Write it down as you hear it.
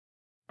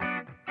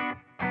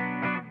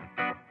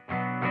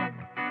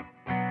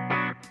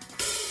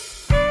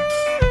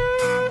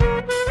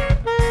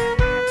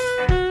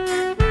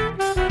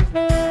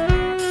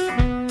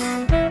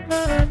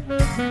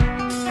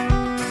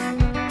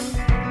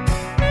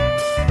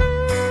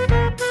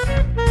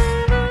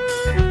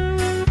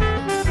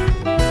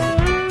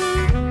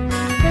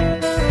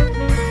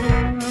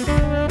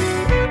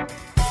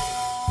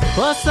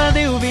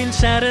Посадив він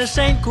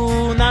черешеньку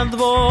на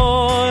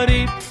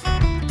дворі,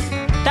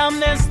 там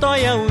не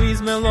стояв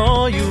із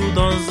милою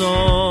до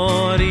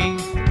зорі.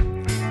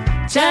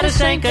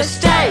 Черешенька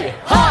ще,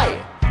 хой!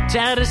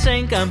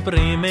 Черешенька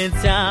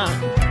прийметься,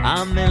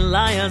 а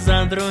милая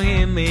за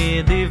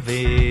другими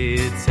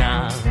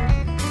дивиться.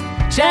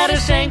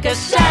 Черешенька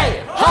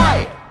ще,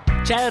 хой!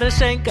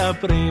 Черешенька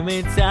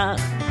прийметься,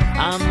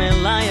 а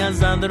милая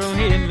за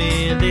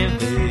другими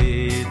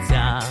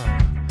дивиться.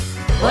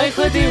 Ой,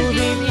 ходив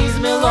він із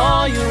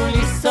милою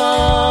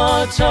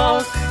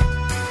лісочок,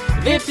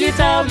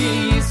 виплітав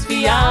її з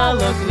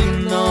фіалок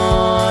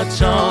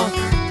віночок.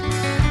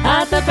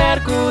 А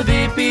тепер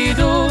куди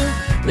піду,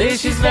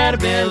 лиш із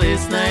верби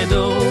лист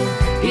знайду,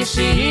 і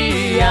ще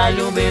її я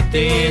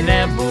любити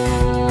не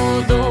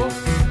буду.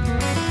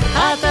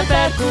 А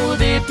тепер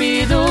куди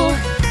піду,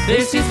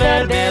 лиш із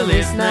верби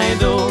лист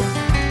знайду,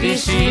 і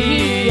ще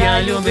її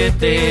я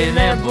любити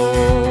не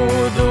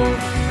буду.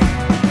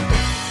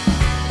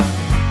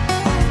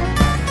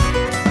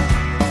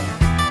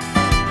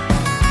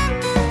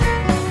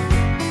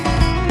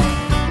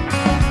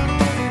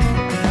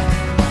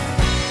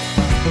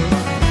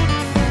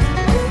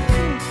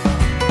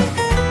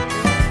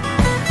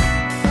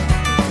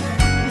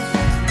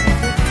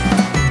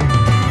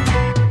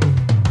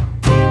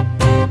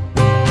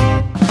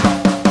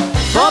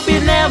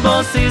 Під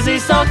небо сизий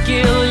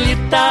сокіл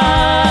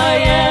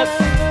літає,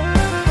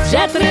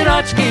 вже 3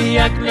 рочки,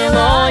 як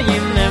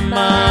милої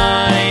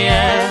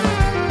немає.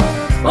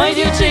 Ой,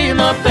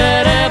 дівчино,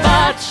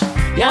 перебач,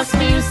 я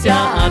сміюся,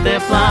 а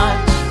ти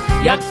плач,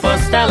 як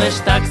постелиш,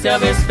 так ся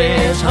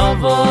виспиш,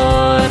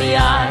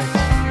 говорять.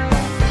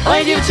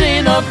 Ой,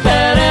 дівчино,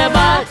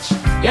 перебач,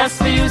 я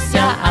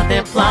сміюся, а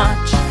ти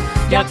плач,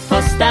 як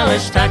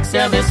постелиш, так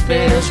ся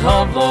виспиш,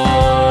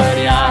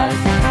 говорять.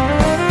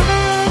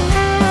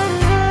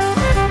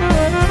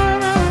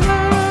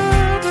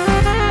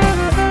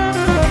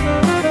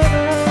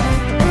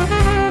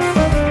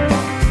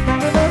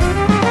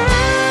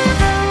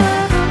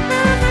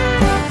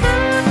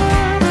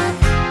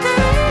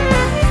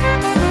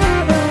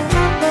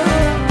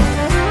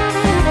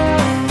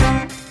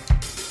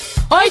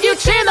 Ой,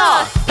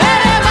 дівчино,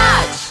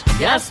 перебач,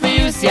 я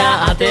сміюся,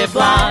 а ти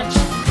плач,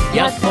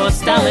 як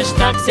постелиш,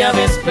 так ся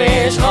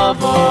виспиш,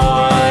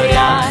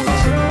 говорять.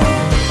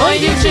 Ой,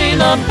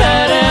 дівчино,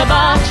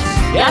 перебач,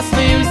 я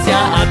сміюся,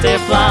 а ти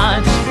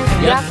плач,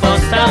 як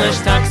постелиш,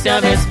 так ся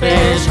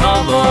виспиш,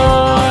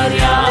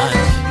 говорять.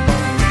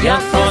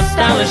 Як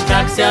постелиш,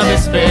 так ся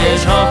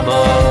виспиш,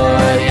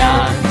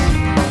 говорять.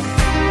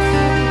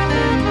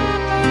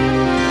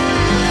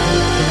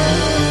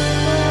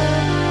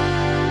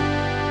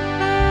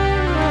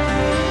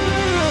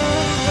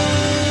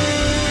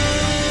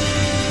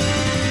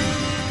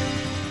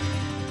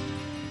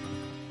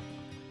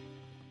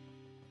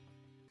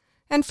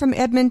 And from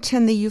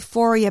Edmonton, the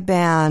Euphoria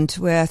Band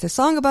with a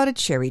song about a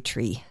cherry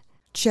tree,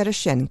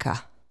 Черешенка.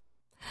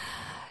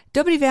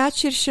 Добрий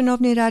вечір,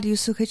 шановні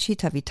радіослухачі,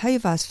 та вітаю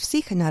вас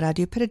всіх на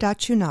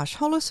радіопередачу «Наш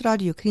голос»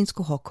 радіо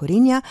українського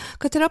коріння,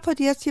 котра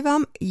подається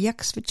вам,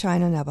 як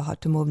звичайно, на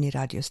багатомовній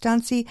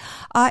радіостанції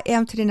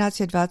AM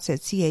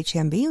 1320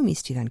 CHMB у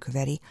місті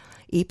Ванкувері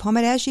і по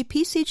мережі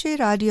PCJ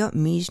Радіо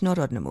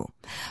Міжнародному.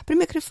 При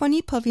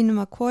мікрофоні Павліна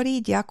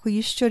Макорі,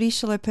 дякую, що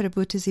рішили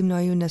перебути зі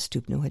мною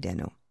наступну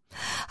годину.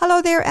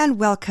 Hello there and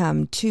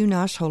welcome to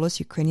Nash Holos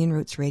Ukrainian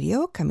Roots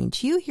Radio, coming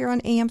to you here on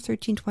AM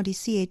 1320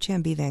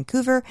 CHMB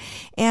Vancouver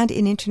and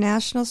in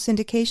international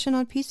syndication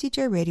on PCJ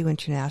Radio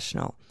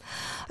International.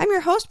 I'm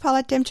your host,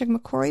 Paula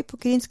Demchak-Makori,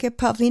 Pukirinske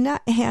Pavlina,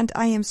 and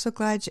I am so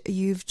glad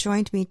you've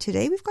joined me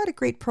today. We've got a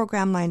great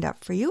program lined up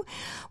for you.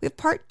 We have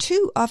part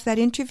 2 of that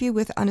interview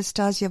with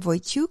Anastasia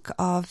Wojciuk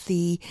of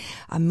the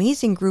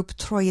amazing group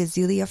Troya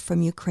Zilia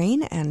from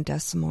Ukraine, and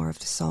some more of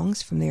the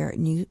songs from their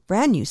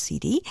brand new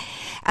CD.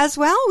 As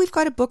well, we've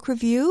got a book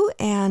review,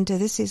 and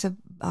this is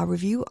a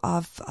review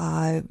of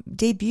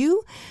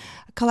debut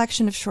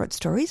collection of short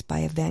stories by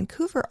a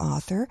Vancouver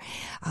author,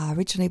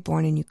 originally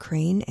born in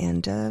Ukraine,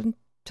 and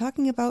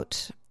talking about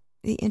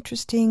the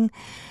interesting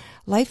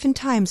life and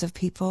times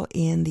of people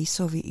in the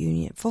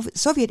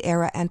Soviet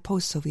era and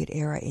post-Soviet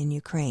era in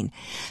Ukraine.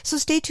 So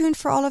stay tuned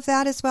for all of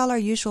that, as well, our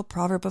usual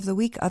proverb of the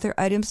week, other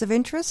items of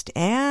interest,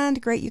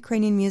 and great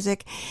Ukrainian music.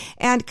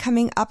 And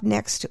coming up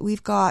next,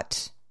 we've got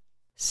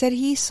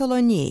Serhiy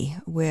Solonyi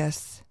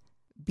with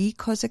Be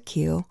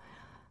Kozakil,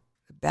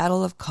 the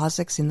Battle of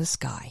Cossacks in the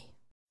Sky.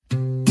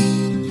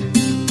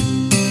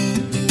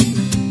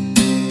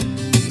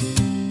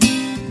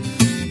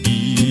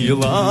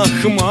 Біла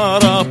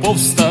хмара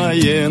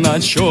повстає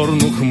на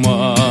чорну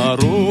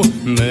хмару,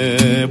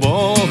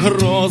 небо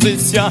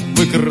грозиться,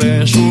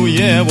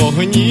 викрешує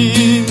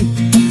вогні.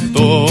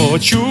 То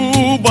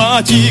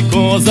чубаті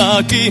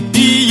козаки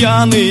і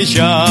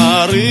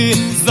яничари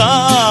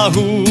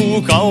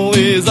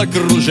загукали,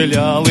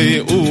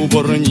 закружляли у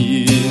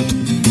борні.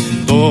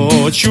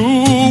 То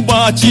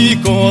чубаті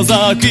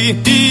козаки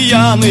і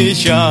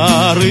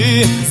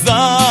яничари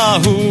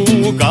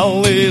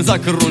загукали,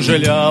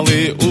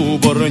 закружляли у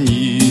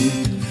борні.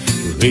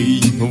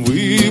 Гей,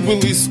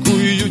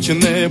 виблискують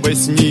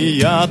небесні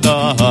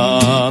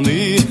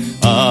ятагани,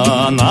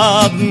 а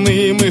над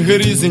ними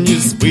грізні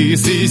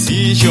списи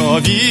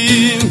січові.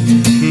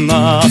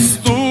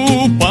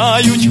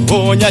 Наступають,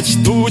 гонять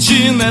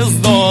тучі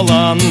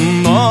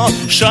нездоланно,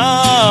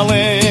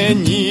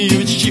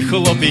 шаленіючі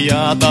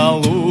хлоп'ята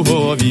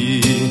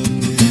лугові.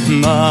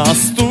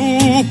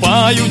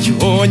 Наступають,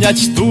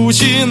 гонять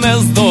тучі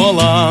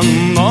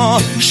нездоланно,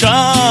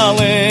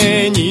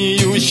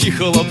 шаленіючі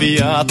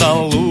хлоп'ята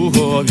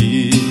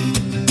лугові.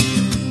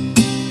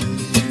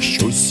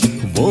 Щось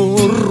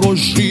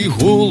ворожий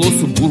голос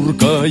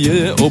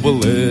буркає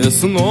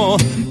облесно,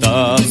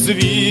 та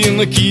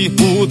дзвінкі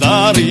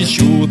удари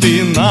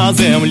чути на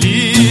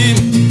землі.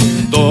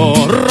 То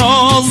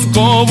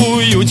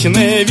розковують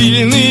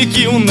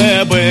невільників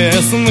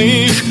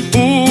небесних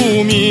у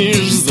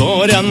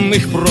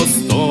міжзоряних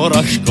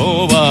просторах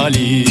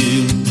ковалі.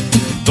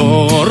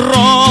 То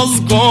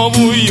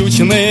розковують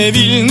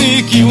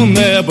невільників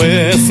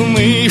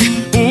небесних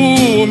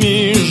у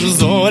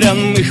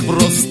міжзоряних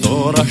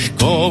просторах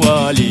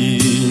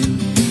ковалі.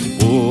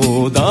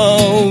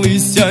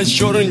 Подалися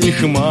чорні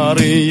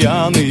хмари,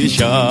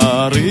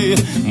 яничари,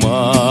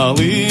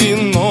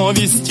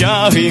 малинові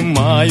стяги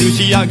мають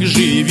як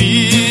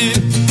живі.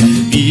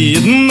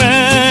 Під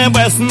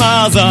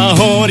небесна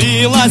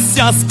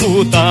загорілася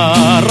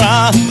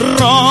скутара,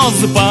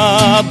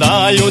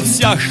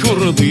 розпадаються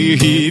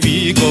хурдиги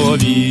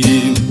вікові.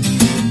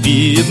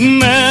 Під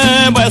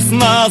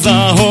небесна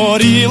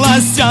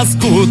загорілася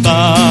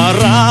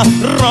скутара,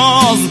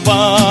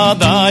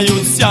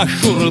 розпадаються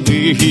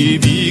хурдиги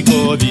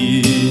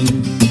вікові.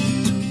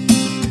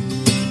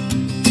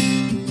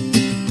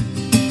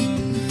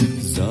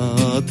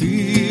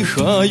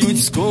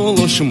 Затихають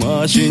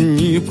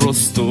сколошмачені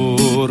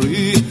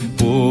простори,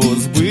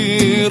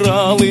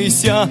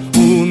 позбиралися у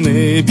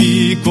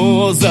небі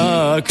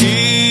козаки.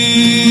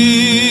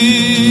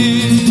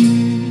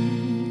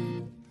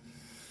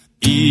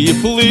 І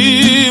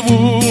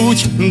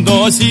пливуть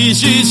до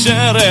січі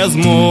через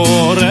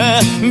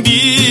море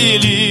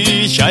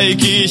білі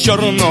чайки,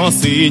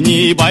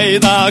 чорносині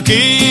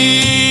байдаки.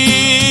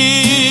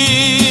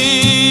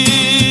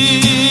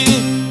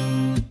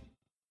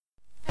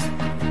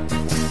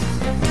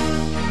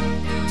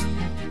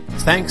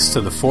 Thanks to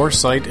the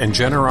foresight and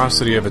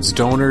generosity of its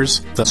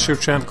donors, the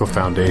Shevchenko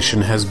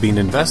Foundation has been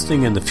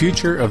investing in the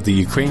future of the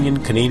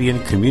Ukrainian-Canadian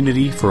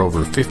community for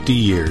over 50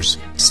 years.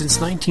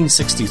 Since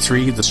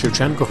 1963, the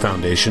Shevchenko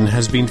Foundation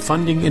has been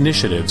funding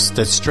initiatives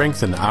that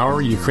strengthen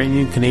our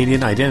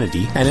Ukrainian-Canadian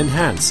identity and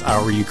enhance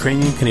our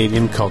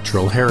Ukrainian-Canadian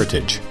cultural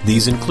heritage.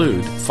 These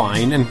include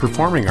fine and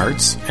performing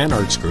arts and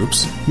arts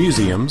groups,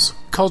 museums,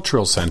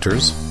 cultural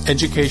centers,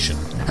 education,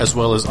 as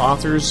well as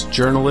authors,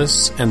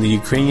 journalists, and the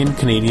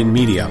Ukrainian-Canadian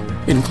media,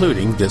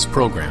 including this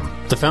program.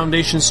 The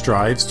foundation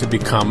strives to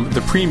become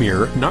the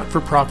premier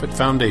not-for-profit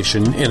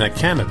foundation in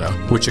Canada,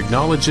 which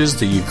acknowledges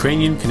the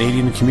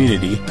Ukrainian-Canadian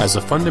community as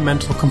a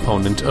fundamental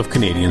component of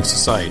Canadian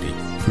society.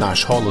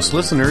 Nash Hollis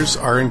listeners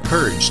are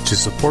encouraged to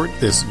support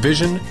this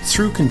vision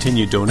through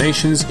continued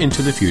donations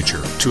into the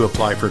future. To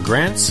apply for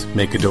grants,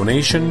 make a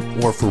donation,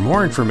 or for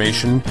more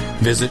information,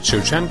 visit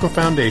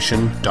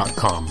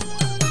ShevchenkoFoundation.com.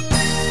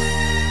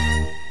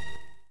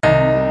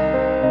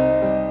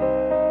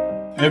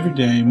 Every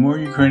day, more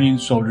Ukrainian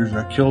soldiers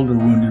are killed or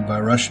wounded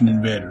by Russian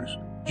invaders.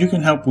 You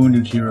can help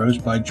wounded heroes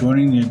by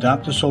joining the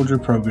Adopt a Soldier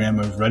program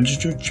of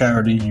registered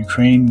charity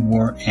Ukraine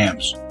War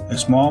Amps. A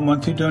small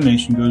monthly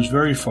donation goes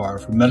very far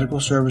for medical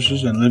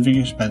services and living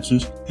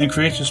expenses and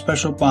creates a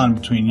special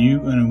bond between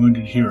you and a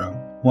wounded hero.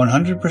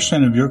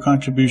 100% of your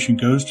contribution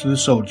goes to the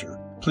soldier.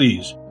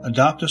 Please,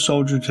 adopt a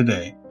soldier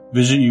today.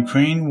 Visit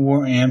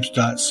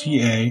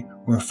UkraineWarAmps.ca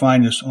or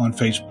find us on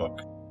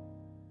Facebook.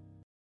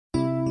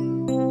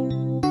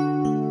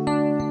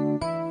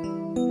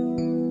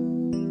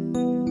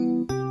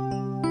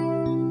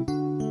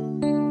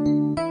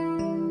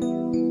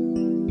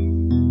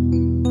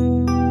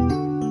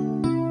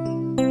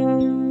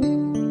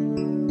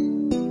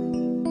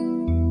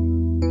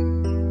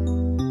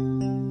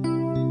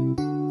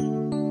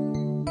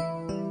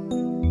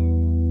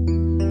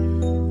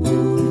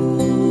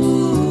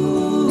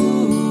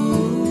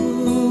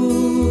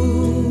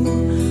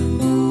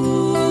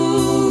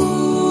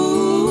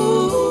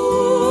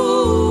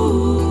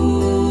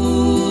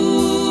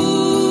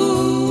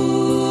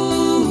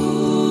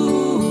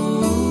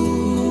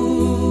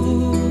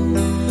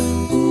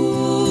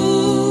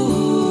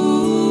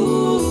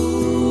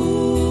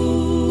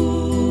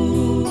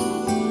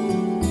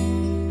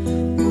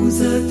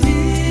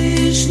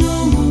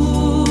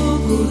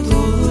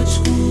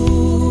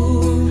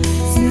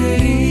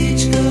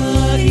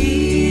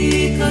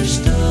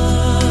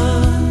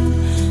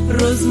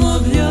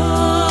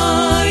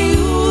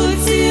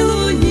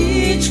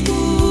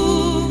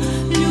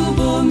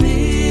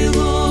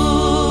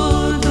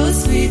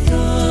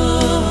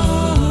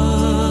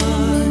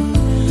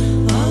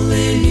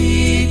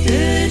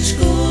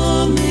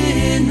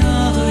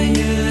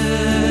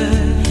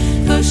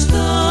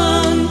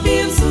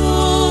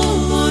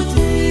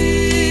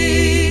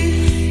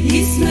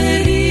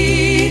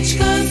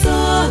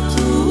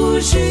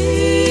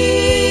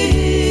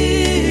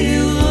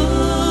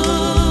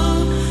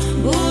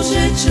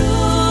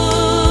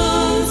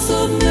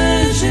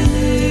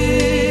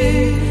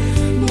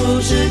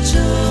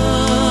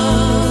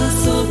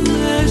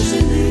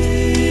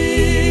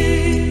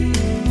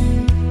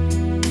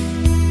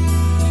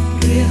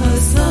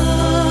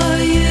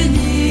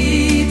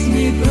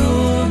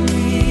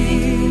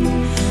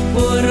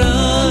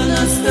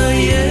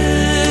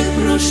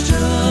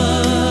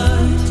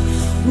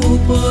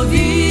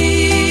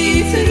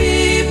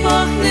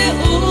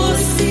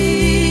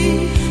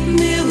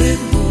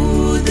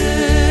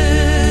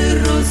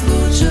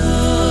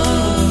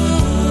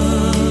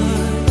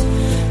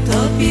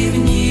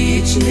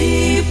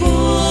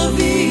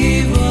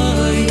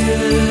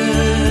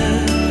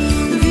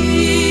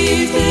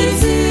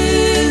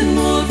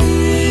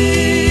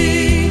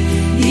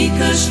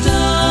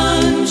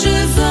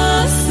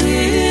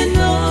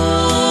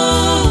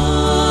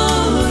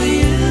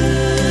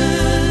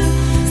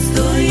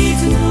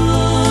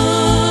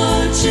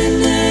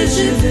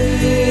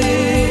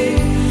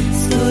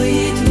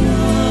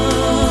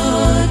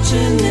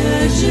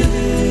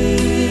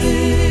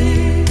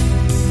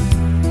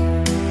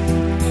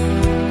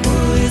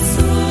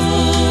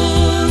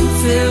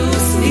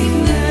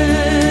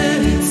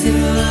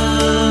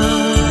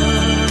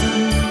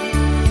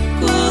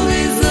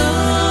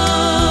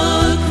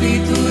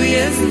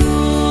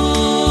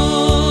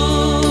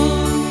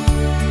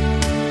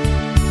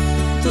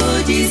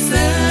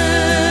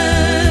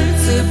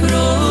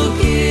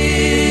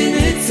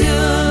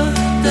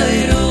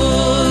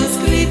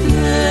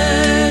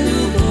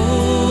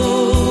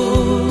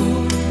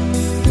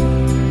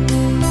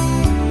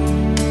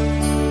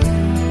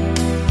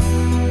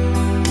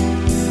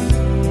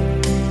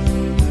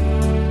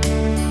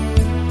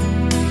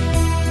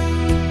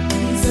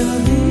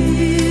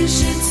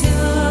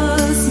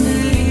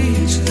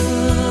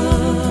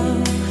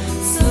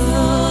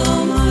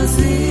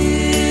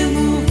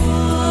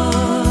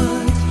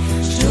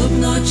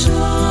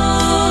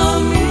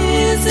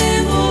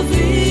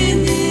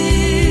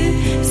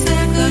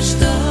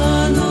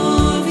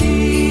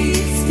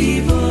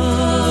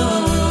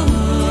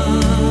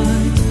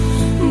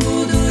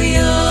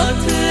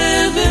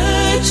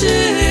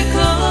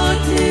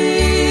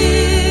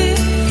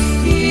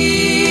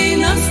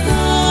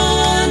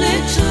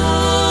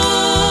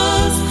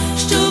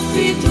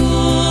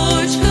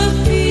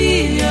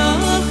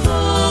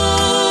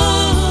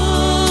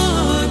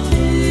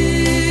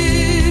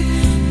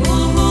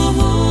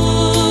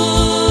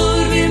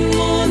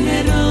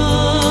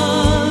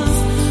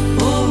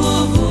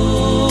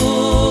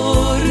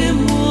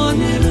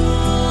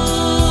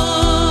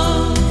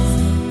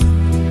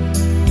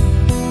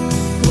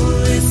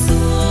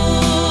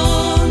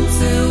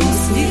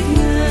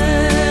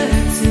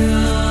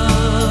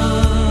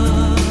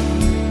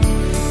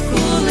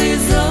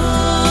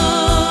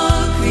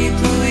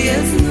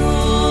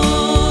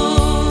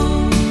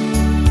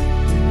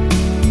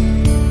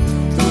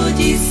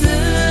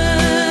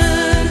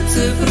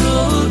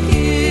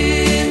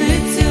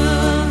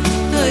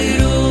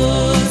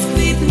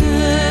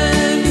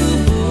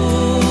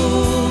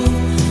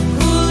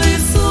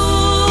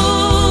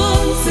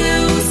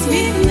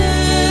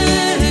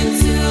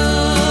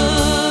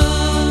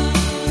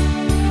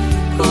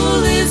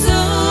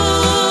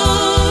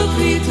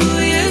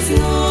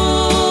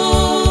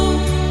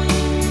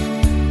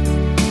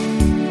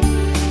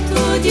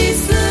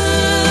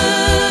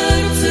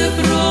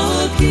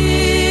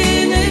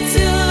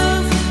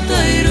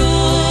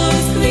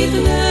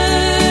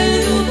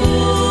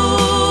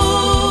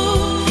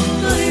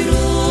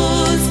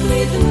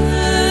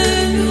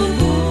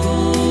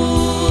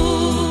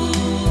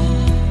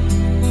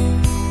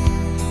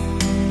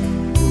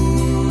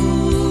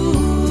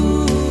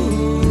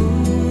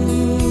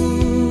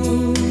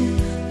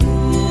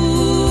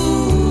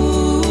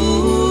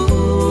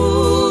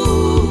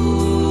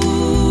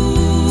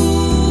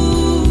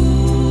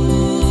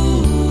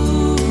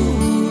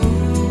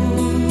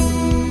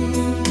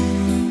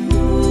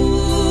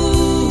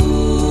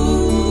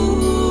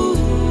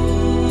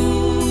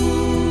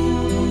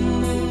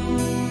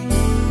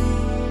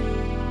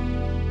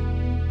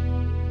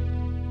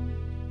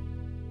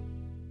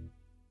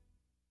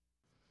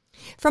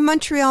 From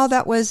Montreal,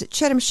 that was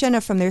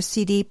Cheremshina from their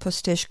CD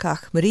Postishka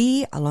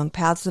Chmri, Along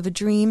Paths of a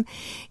Dream,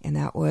 and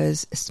that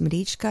was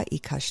Smrichka I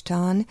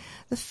Kashtan,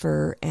 the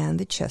fir and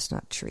the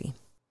chestnut tree.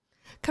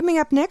 Coming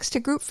up next, a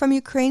group from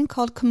Ukraine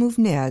called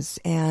Komuvnez,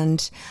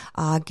 and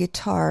a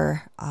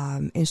guitar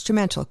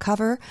instrumental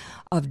cover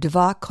of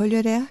Dva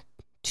Kolore,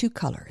 Two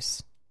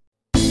Colors.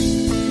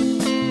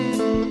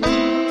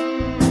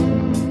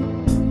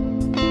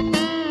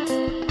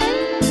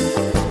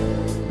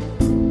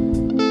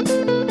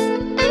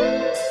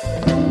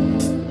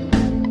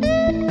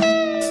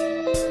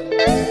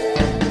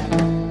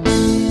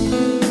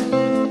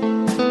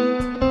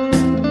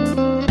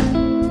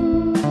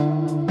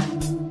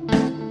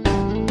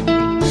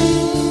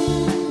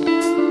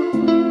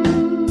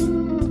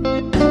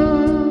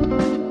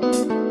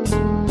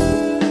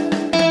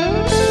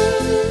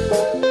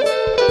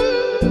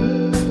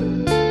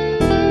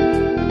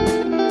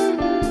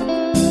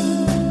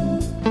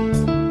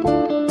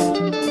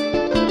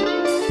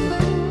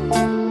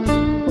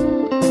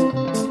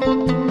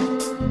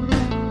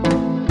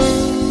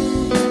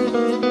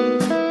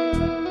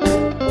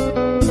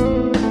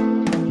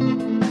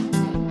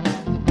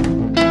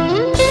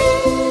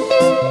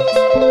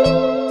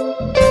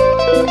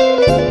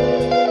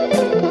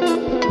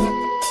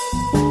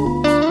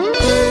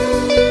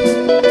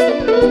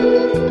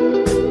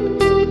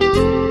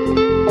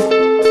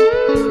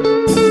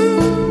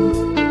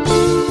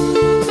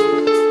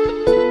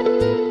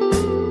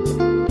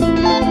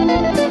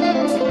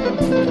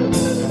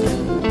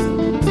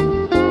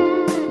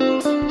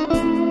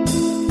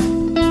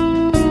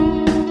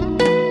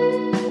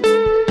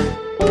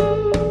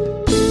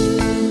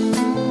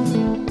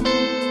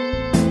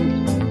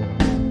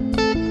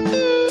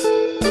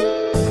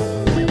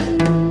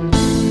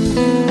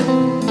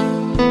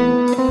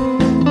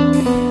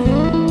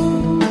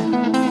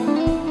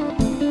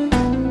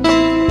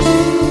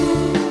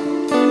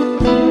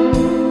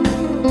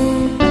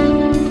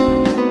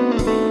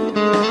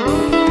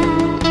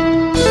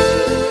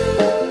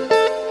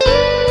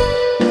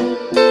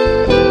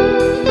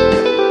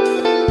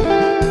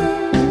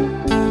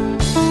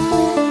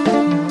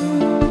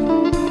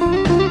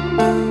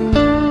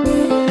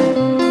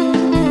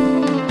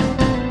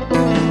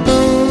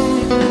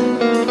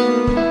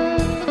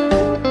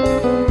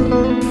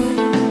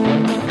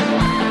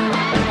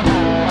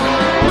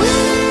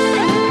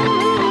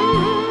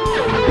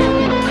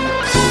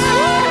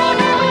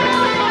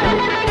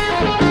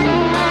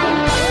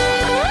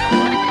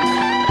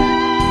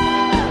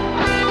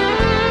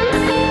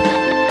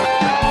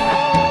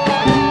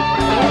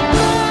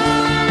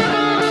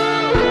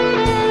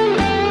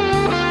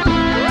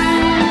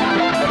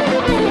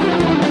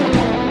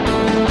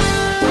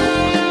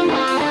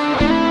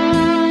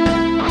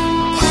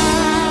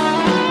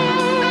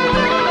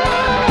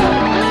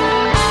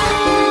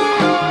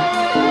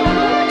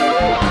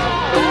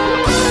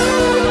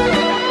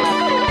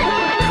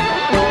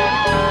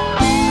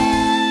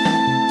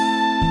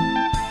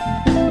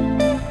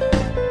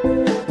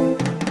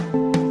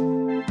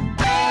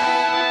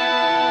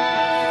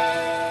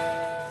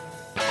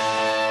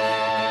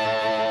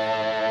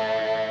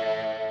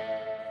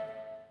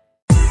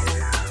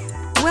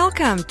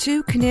 Welcome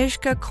to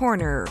Knyzhka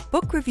Corner,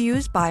 book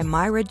reviews by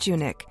Myra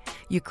Junik,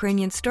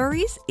 Ukrainian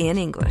stories in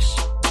English.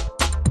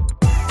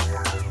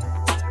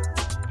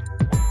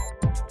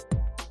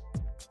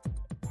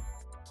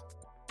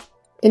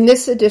 In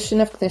this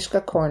edition of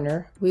Knyzhka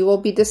Corner, we will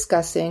be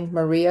discussing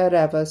Maria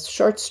Reva's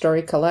short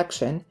story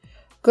collection,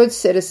 Good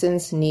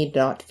Citizens Need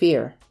Not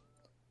Fear.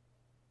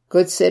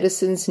 Good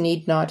Citizens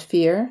Need Not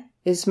Fear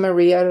is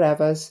Maria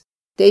Reva's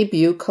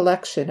debut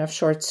collection of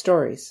short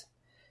stories.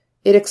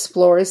 It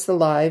explores the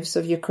lives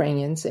of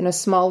Ukrainians in a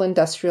small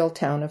industrial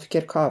town of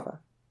Kirkova.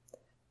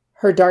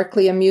 Her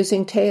darkly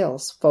amusing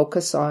tales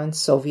focus on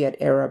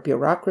Soviet-era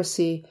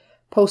bureaucracy,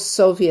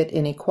 post-Soviet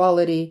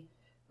inequality,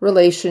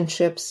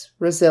 relationships,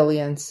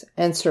 resilience,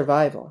 and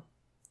survival.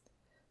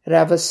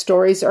 Reva's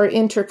stories are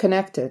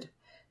interconnected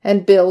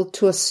and build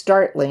to a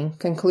startling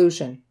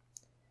conclusion.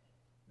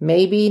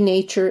 Maybe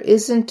nature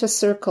isn't a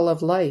circle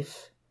of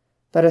life,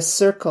 but a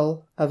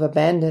circle of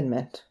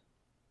abandonment.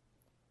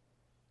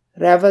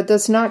 Reva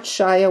does not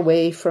shy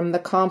away from the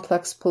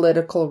complex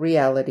political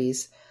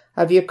realities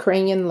of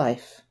Ukrainian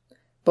life,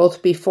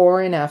 both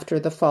before and after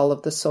the fall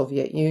of the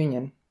Soviet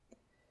Union.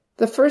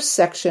 The first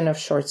section of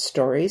short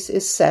stories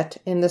is set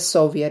in the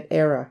Soviet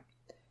era.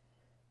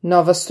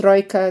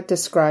 Novostroika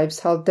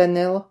describes how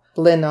Danil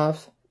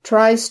Blinov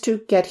tries to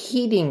get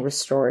heating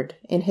restored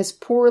in his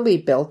poorly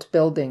built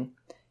building,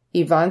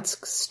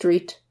 Ivansk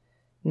Street,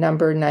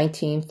 number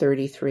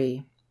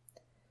 1933.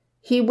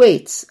 He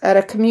waits at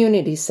a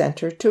community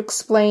center to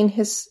explain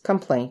his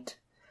complaint.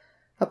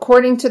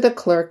 According to the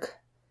clerk,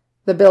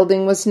 the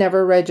building was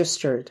never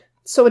registered,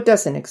 so it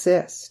doesn't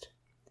exist.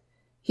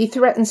 He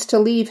threatens to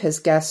leave his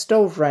gas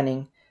stove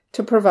running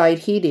to provide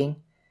heating,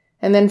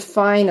 and then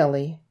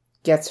finally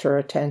gets her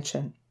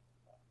attention.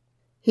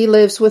 He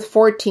lives with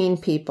 14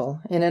 people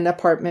in an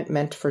apartment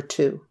meant for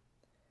 2.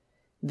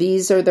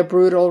 These are the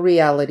brutal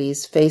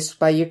realities faced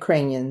by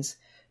Ukrainians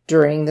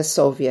during the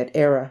Soviet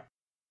era.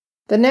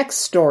 The next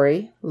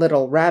story,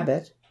 Little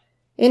Rabbit,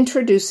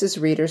 introduces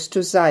readers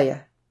to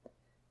Zaya,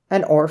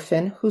 an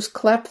orphan whose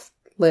cleft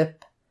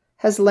lip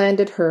has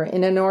landed her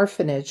in an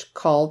orphanage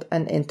called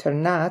an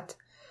internat,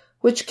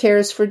 which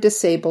cares for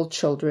disabled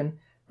children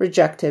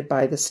rejected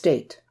by the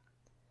state.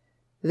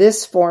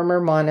 This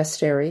former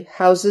monastery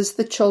houses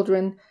the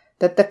children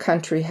that the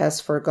country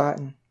has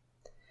forgotten.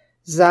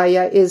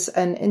 Zaya is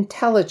an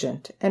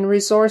intelligent and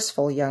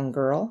resourceful young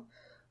girl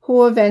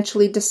who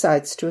eventually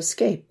decides to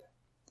escape.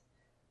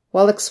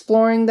 While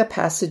exploring the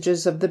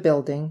passages of the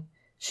building,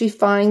 she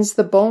finds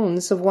the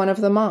bones of one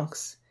of the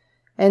monks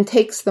and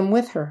takes them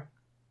with her.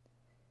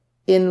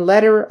 In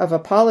Letter of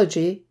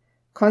Apology,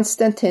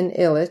 Konstantin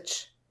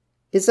Ilyich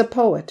is a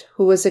poet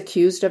who was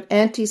accused of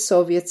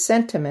anti-Soviet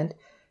sentiment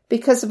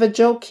because of a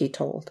joke he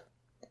told,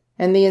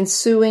 and the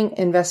ensuing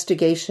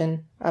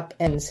investigation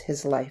upends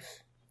his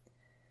life.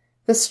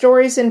 The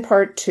stories in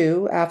Part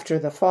 2, After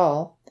the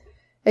Fall,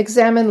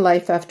 examine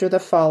life after the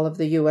fall of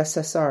the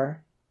USSR.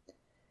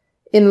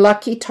 In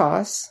Lucky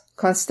Toss,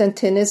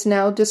 Konstantin is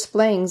now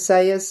displaying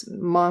Zaya's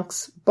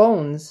monk's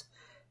bones,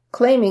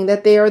 claiming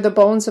that they are the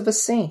bones of a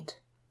saint.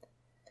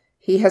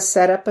 He has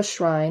set up a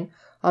shrine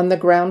on the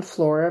ground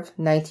floor of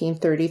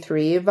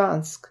 1933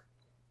 Ivansk,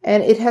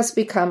 and it has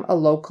become a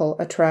local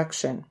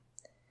attraction.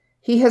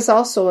 He has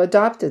also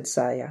adopted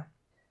Zaya,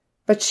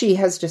 but she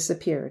has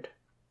disappeared.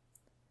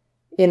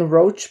 In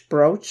Roach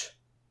Broach,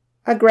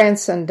 a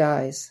grandson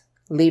dies,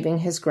 leaving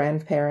his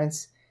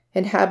grandparents,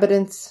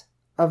 inhabitants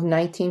of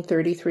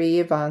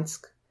 1933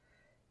 Ivansk.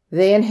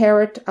 They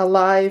inherit a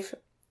live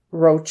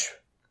roach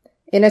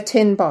in a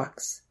tin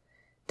box,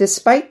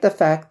 despite the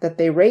fact that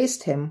they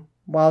raised him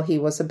while he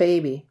was a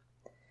baby.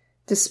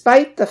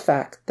 Despite the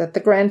fact that the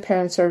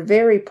grandparents are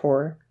very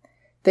poor,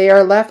 they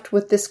are left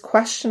with this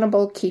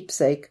questionable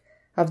keepsake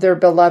of their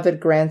beloved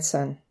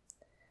grandson.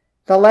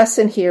 The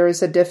lesson here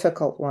is a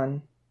difficult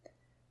one.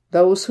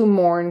 Those who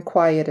mourn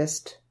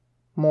quietest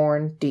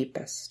mourn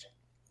deepest.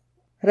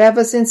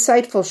 Reva's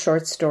insightful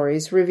short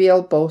stories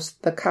reveal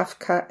both the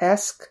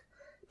Kafkaesque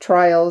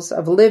trials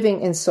of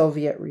living in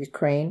Soviet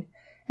Ukraine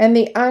and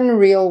the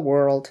unreal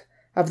world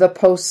of the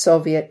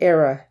post-Soviet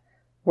era,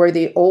 where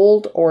the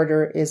old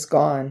order is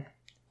gone.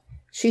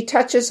 She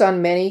touches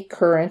on many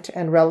current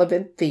and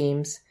relevant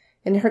themes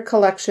in her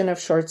collection of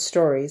short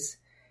stories,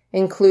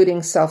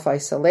 including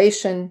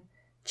self-isolation,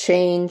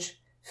 change,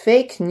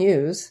 fake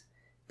news,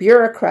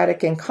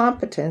 bureaucratic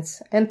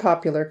incompetence, and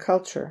popular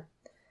culture.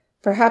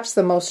 Perhaps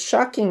the most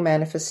shocking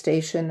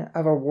manifestation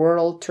of a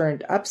world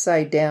turned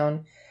upside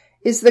down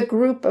is the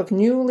group of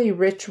newly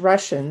rich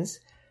Russians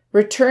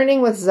returning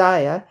with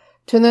Zaya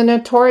to the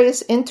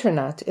notorious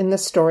internat in the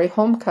story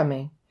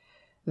Homecoming.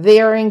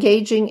 They are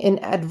engaging in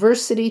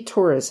adversity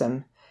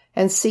tourism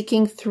and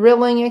seeking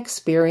thrilling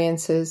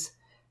experiences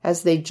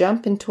as they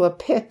jump into a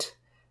pit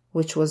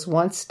which was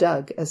once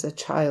dug as a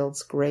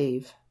child's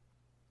grave.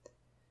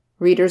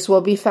 Readers will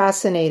be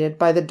fascinated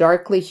by the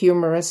darkly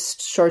humorous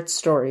short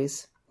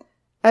stories.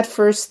 At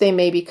first, they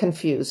may be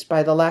confused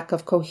by the lack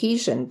of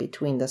cohesion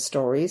between the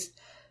stories,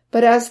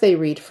 but as they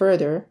read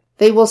further,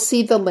 they will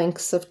see the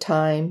links of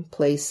time,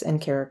 place,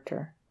 and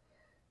character.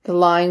 The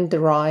line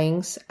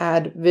drawings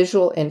add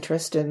visual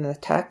interest in the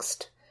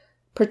text,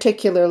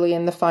 particularly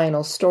in the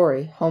final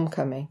story,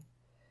 Homecoming.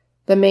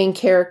 The main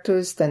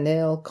characters,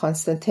 Danil,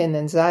 Konstantin,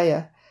 and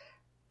Zaya,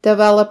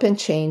 develop and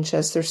change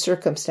as their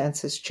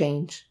circumstances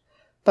change,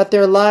 but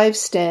their lives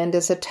stand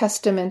as a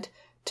testament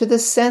to the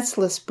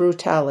senseless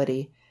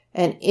brutality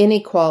and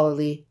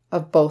inequality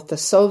of both the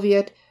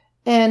Soviet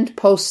and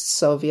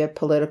post-Soviet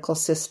political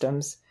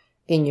systems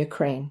in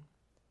Ukraine.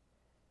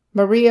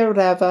 Maria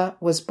Reva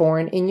was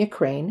born in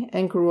Ukraine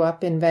and grew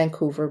up in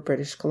Vancouver,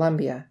 British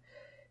Columbia.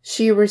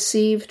 She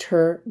received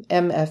her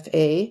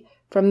MFA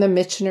from the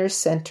Michener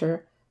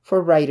Center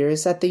for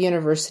Writers at the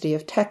University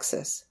of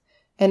Texas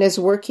and is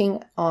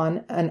working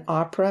on an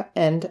opera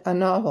and a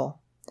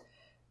novel.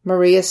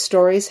 Maria's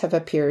stories have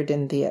appeared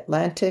in The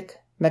Atlantic,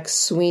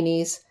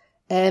 McSweeney's,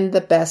 and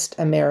the Best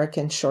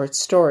American Short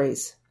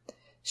Stories.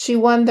 She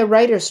won the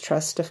Writers'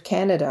 Trust of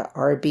Canada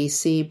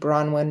RBC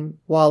Bronwyn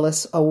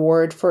Wallace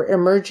Award for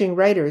Emerging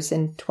Writers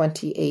in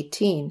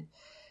 2018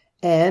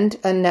 and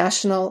a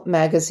National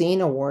Magazine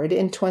Award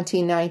in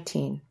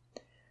 2019.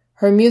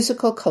 Her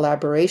musical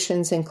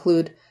collaborations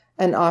include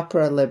an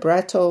opera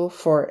libretto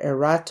for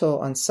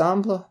Erato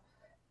Ensemble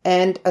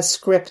and a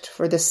script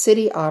for the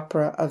City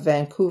Opera of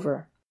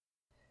Vancouver.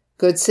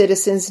 Good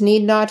Citizens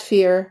Need Not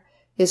Fear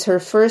is her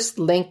first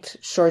linked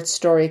short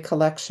story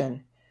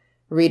collection.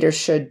 Readers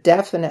should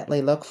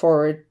definitely look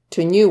forward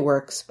to new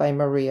works by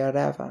Maria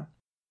Reva.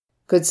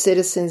 Good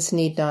Citizens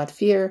Need Not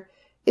Fear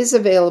is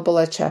available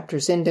at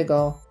Chapters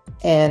Indigo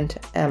and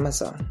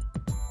Amazon.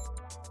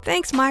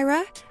 Thanks,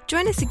 Myra.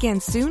 Join us again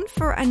soon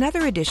for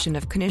another edition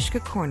of Kanishka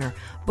Corner,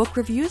 book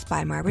reviews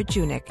by Myra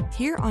Junik,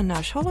 here on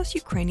Nash Holos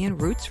Ukrainian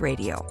Roots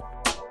Radio.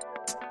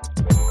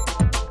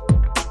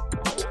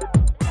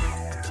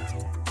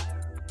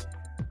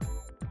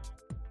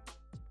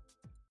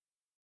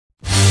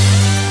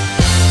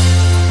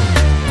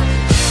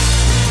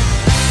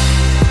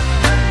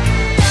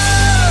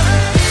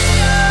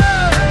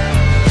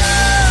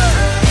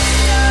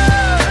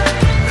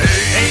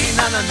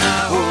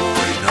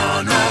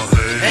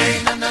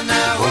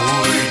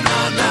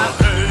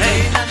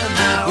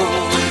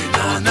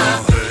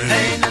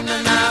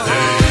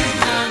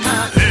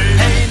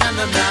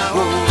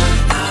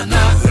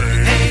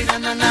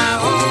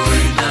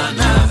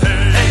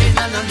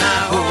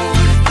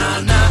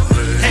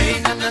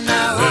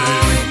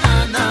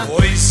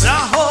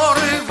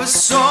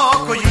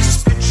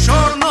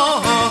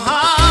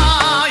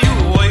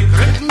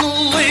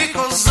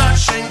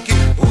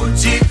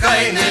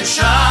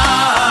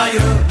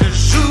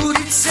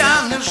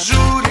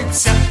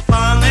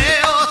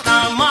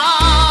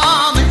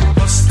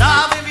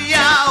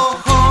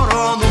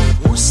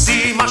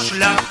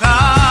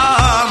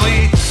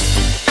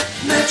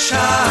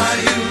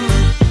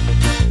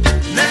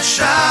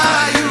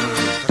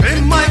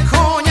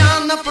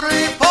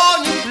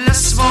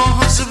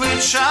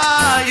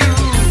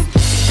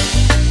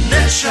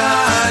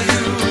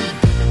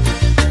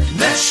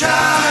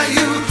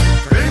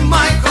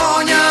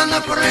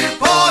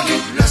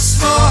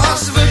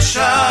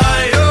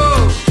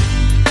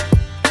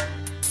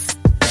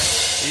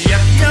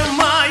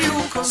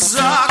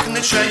 козак,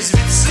 нечай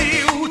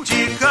звідси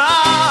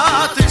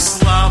утікати,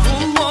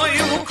 славу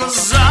мою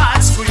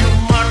козацькою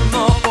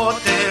марно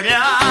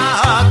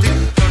потеряти.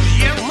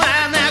 Тож є в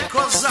мене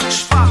козак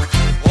Шпак,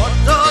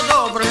 ото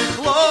добрий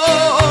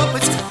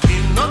хлопець,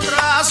 він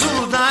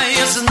одразу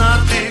дає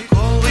знати,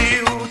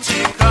 коли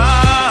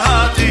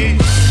утікати.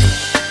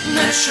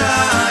 Не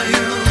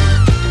шарю,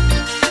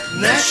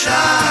 не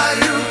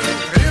шарю,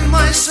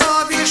 тримай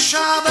собі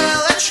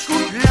шабелечку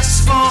для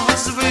свого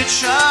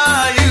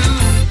звичаю.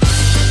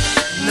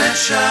 Не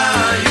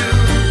шарю,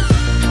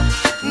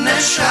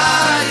 не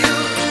шарю,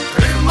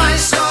 тримай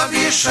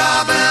собі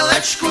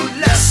шабелечку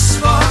для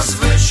свого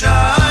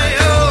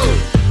звичаю.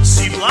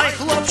 Сідлай,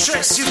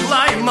 хлопче,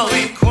 сідлай,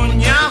 малий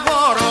коня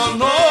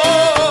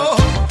вороного,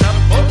 та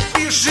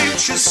побіжи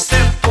в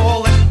чисте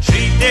поле, чи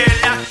йде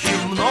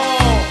ляхівно.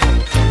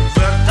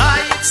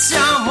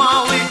 Вертається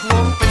малий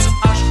хлопець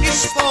аж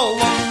із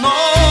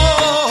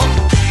полоного,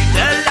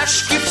 йде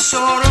ляшків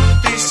 40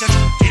 000,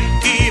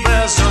 тільки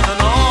без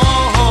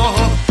одного.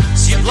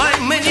 Сідлай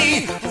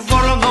мені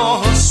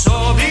вороного,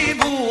 собі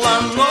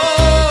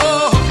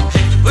буланого,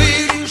 геть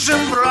виріжем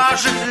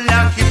вражих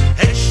ляхів,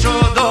 геть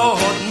щодо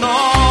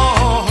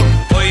одного.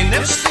 Ой, не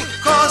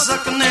встиг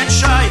козак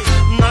Нечай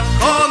на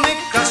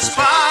коника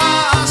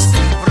спасти,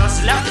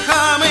 враз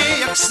ляхами,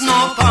 як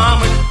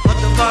снопами, по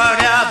два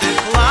ряди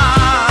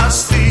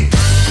класти.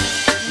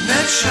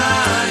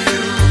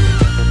 Нечаю,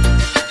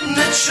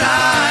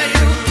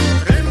 Нечаю,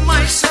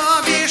 тримай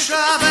собі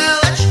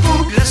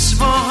шабелечку для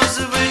свого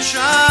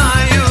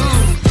звичаю.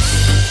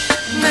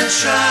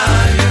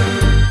 Нечаю,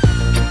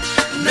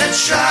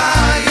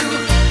 Нечаю,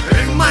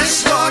 тримай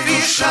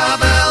собі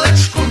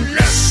шабелечку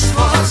для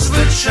свого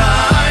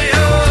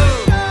звичаю.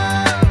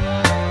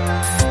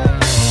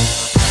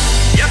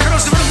 Як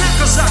розверне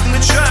козак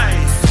Нечай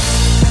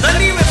на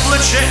ліве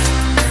плече,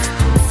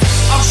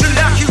 а вже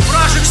ляхів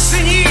вражих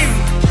синів,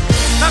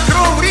 та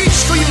кров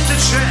річкою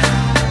тече.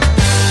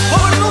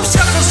 Повернувся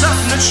козак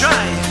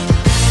Нечай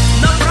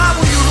на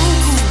правою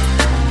руку,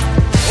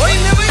 ой,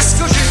 не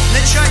вискочить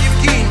Нечаїв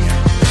кінь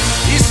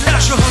із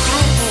ляшого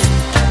трупу.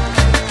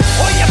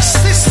 Ой, як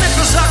стисне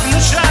козак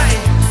Нечай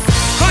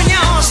коня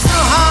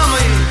острогами,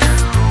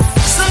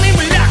 за ним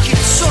ляхів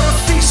 40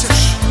 000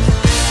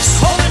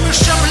 з голими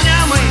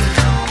щаблями.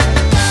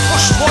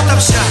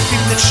 Пошпотався під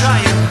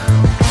Нечаєм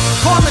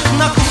коник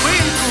на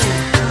купинку,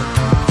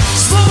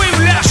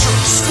 зловив ляшок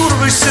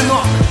скурвий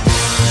синок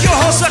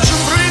його за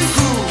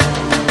чубринку.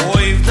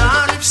 Ой,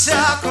 вдарився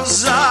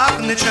козак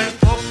Нечай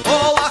по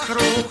полах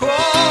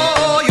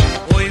рукою,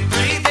 ой,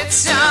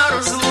 прийдеться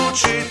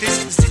розлучитись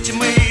з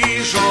дітьми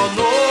і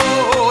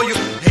жоною.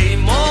 Гей,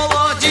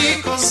 молоді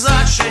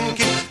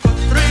козаченьки,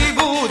 котрий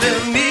буде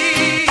в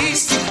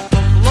місті,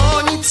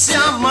 поклоніться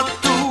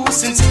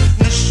матусинці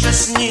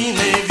нещасній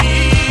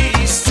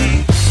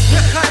невісті.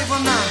 Нехай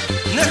вона,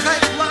 нехай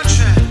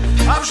плаче,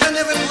 а вже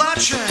не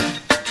виплаче.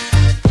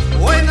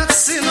 Ой, над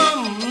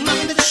сином,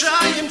 над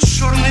Нечаєм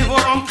чорний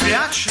ворон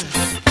кряче.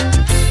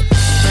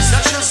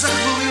 За час, за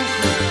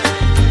хвилинку,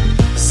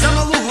 за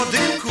малу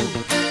годинку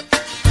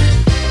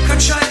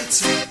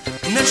качається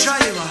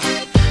Нечаєва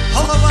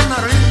голова на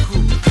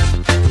ринку.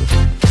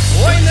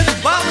 Ой, не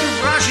дбали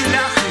вражі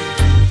ляхи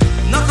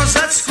на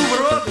козацьку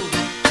вроду,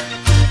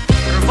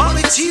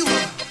 рвали тіло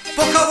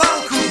по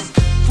кавалку,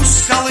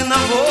 пускали на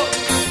воду.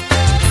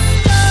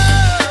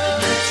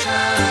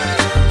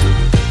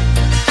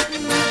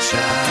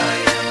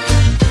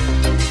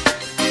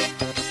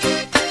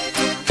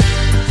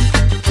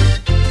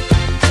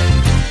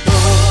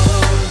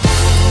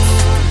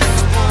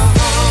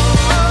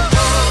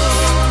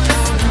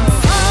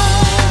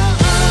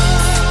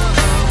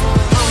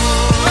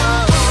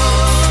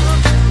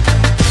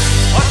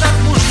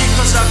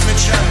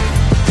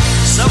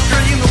 За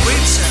Україну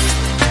бився,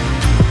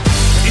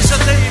 і за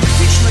те їм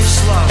вічної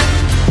слави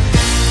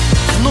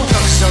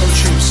внукам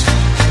заручився.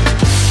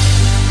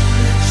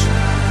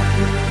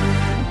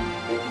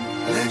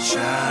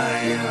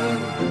 Нечаю,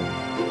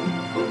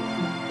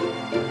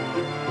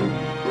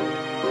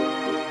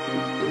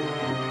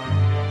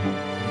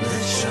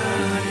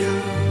 Нечаю,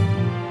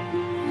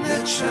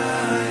 Нечаю,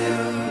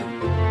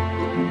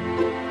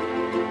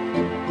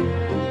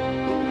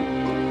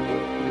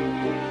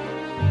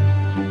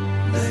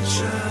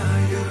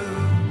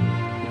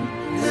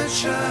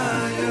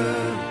 Нечаю.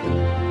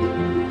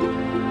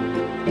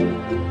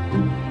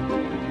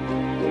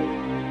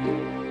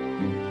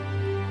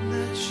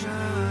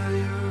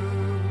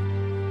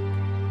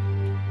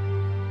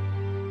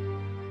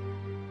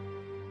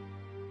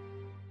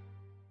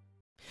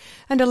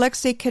 And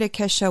Alexei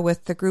Kirikesha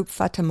with the group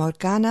Fata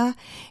Morgana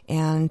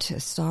and a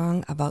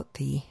song about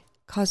the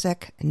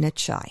Cossack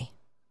Nechai.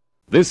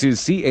 This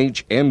is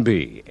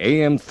CHMB,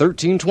 AM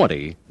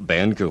 1320,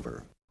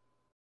 Vancouver.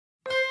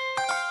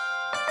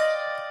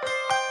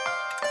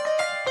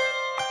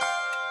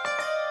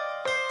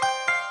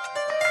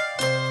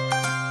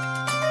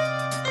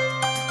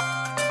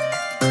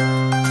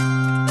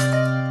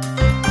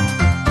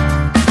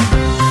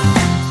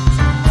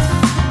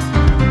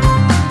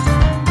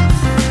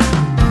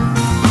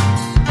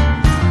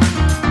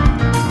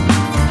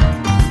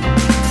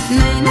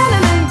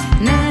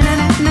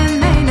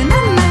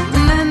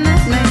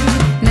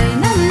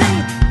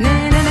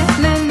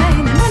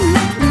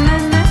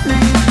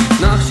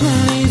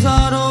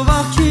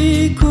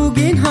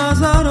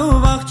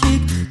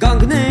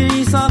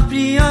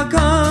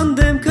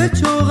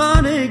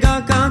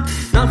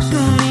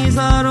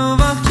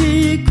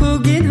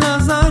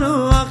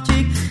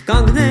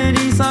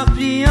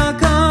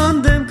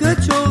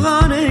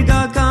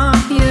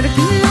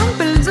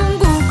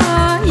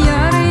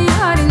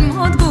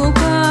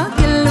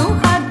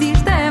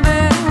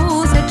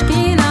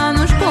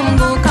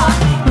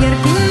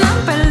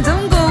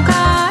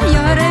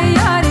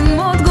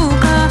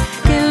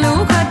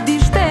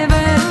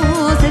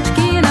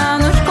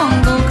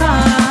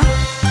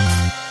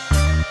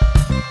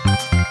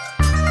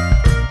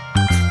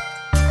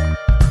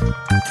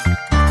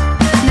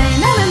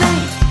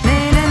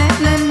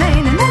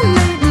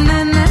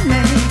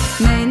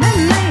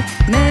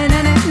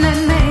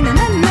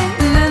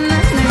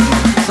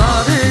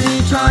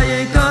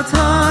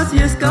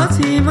 ես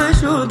կացի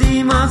մշոդի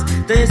մաց,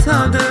 տեսա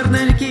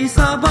դռներ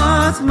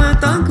կիսաբաց,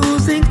 մտանք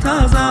ուզինք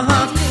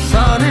թազահաց,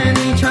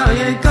 սարենի չա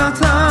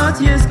եկացած,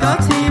 ես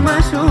կացի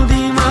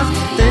մշոդի մաց,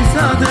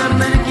 տեսա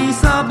դռներ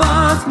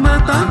կիսաբաց,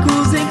 մտանք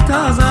ուզինք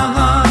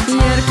թազահաց,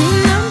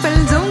 երկին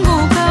ամպել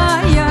ձունգուկա,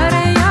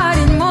 յարե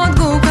յարին մոտ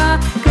գուկա,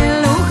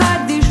 կելու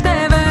խադիշ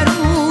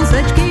տևերու,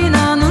 սեչկին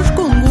անուշ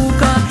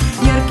կունգուկա,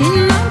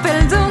 երկին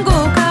ամպել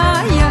ձունգուկա,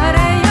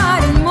 յարե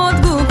յարին մոտ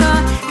գուկա,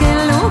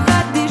 կելու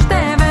խադիշ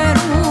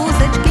տևերու,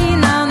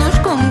 սեչկին անուշ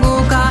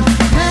կունգուկա,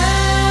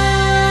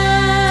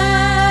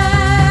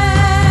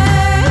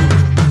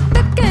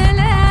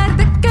 դկելեր,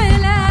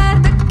 դկելեր,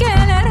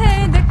 դկելեր,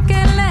 հեյ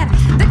դկելեր,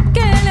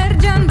 դկելեր,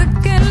 ջան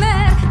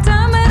դկելեր,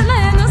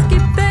 ծամերլեն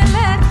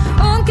ուսկիտելեր,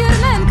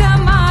 ունկերնեն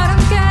կամար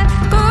ունկեր,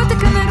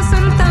 կոտիկներ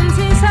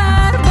սուլտանցի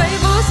սար,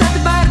 բայբուսատ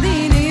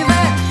բարդինի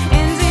վեր,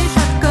 ինձի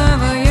շատ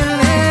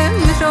կվայելեմ,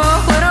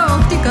 միշոխորով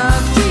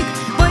տիկավչիկ,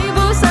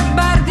 բայբուսատ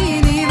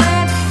բարդինի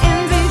վեր,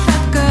 ինձի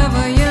շատ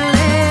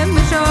կվայելեմ,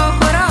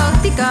 միշոխորով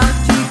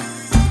տիկավչիկ.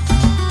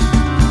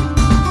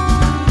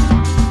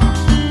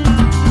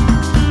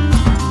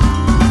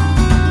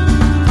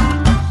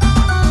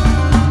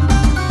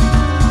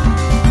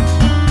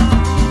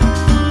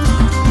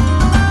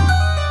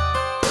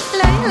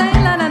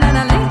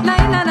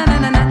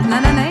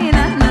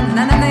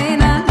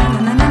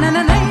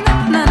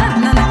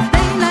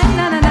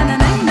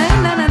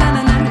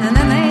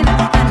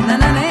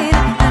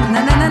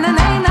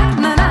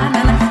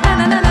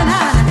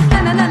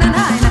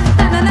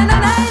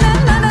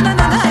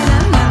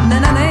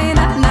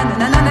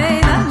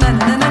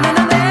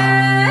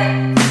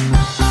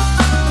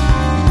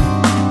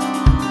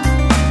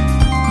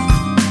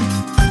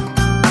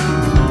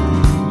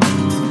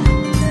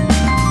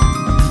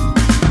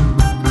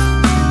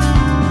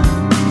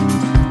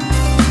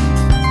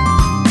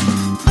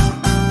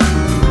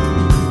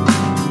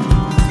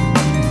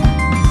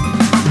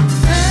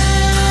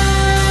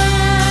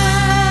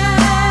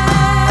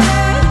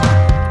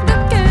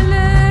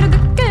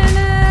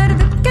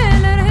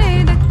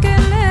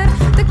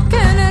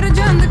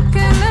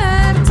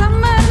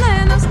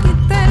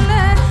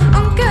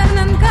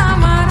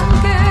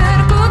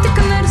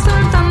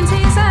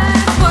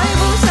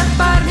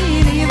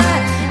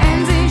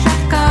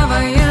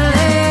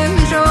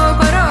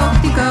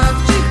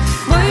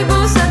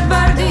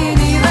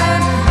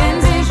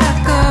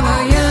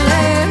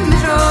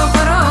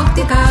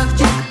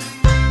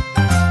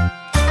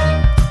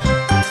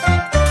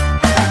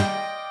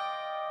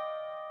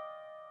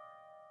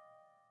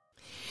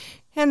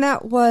 And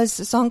that was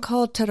a song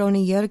called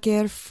Taroni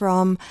Yerger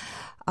from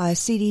a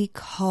CD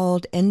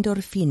called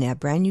Endorfine, a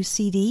brand new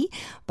CD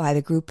by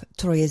the group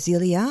Troia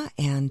Zilia,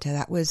 and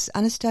that was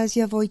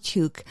Anastasia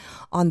Wojciuk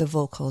on the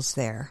vocals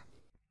there.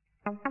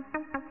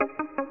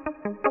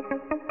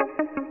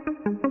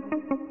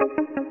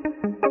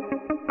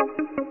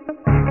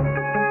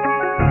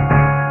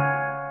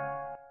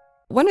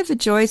 One of the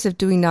joys of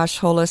doing Nash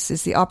Holos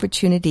is the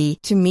opportunity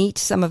to meet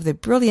some of the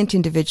brilliant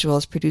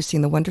individuals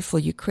producing the wonderful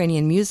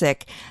Ukrainian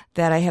music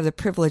that I have the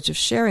privilege of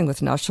sharing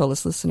with Nash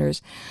Holos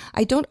listeners.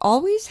 I don't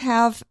always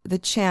have the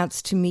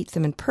chance to meet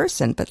them in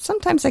person, but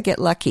sometimes I get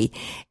lucky.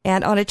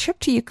 And on a trip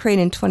to Ukraine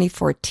in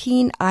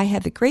 2014, I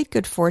had the great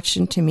good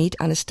fortune to meet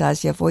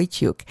Anastasia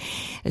Wojciuk.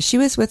 She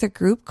was with a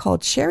group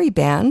called Cherry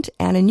Band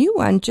and a new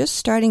one just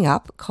starting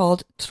up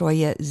called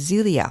Troia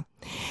Zilia.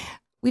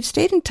 We've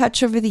stayed in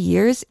touch over the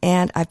years,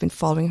 and I've been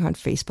following her on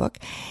Facebook.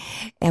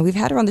 And we've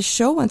had her on the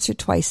show once or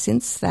twice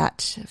since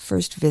that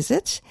first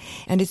visit.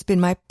 And it's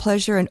been my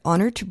pleasure and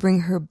honor to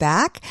bring her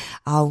back.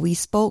 We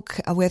spoke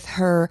with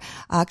her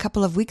a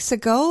couple of weeks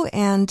ago,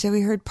 and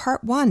we heard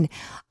part one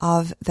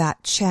of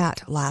that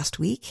chat last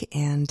week.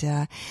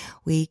 And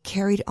we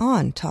carried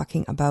on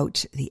talking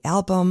about the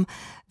album,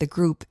 the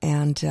group,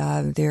 and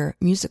their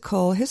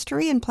musical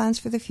history and plans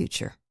for the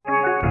future.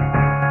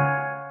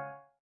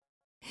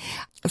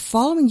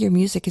 Following your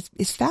music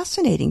is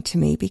fascinating to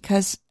me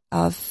because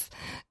of,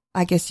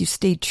 I guess you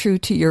stayed true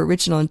to your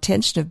original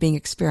intention of being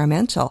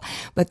experimental,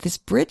 but this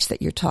bridge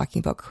that you're talking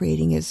about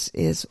creating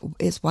is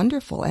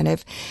wonderful. And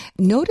I've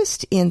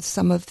noticed in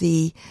some of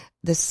the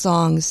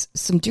songs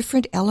some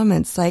different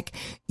elements, like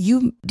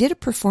you did a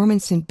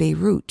performance in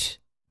Beirut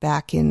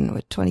back in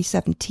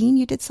 2017.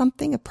 You did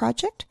something, a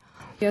project?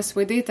 Yes,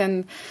 we did,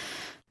 and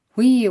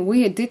we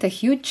did a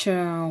huge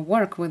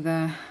work with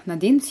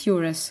Nadine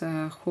Sures,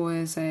 who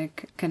is a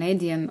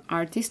Canadian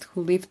artist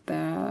who lived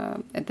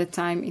at the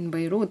time in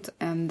Beirut,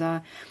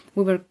 and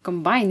we were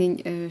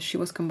combining. She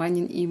was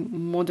combining a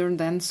modern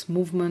dance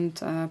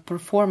movement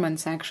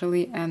performance,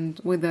 actually, and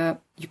with the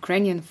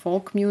Ukrainian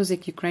folk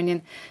music,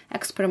 Ukrainian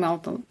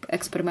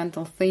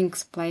experimental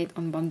things played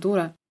on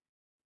bandura.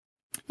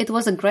 It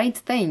was a great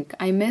thing.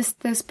 I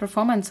missed this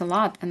performance a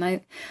lot, and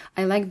I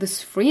like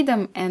this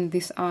freedom and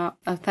this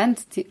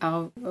authenticity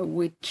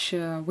which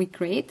we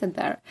created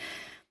there.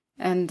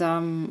 And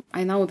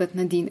I know that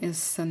Nadine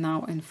is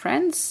now in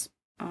France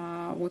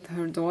with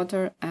her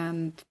daughter,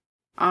 and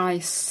I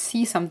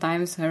see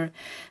sometimes her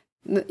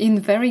in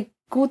very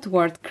good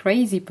word,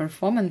 crazy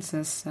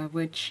performances,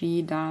 which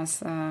she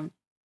does,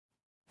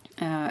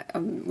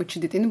 which she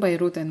did in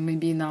Beirut, and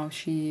maybe now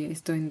she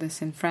is doing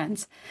this in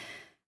France.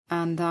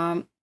 And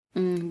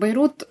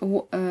Beirut,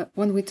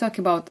 when we talk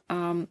about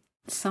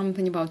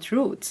something about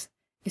roots,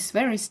 is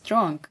very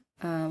strong.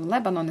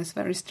 Lebanon is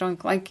very strong,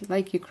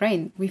 like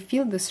Ukraine. We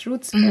feel these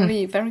roots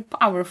very, very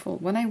powerful.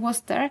 When I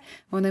was there,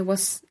 when I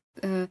was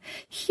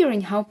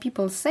hearing how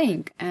people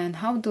sing and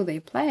how do they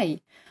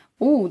play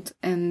oud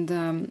and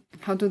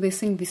how do they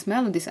sing these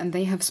melodies, and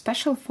they have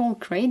special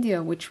folk radio,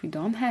 which we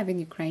don't have in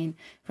Ukraine,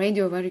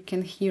 radio where you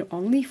can hear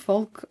only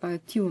folk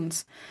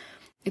tunes.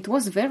 It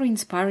was very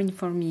inspiring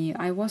for me.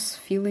 I was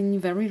feeling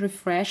very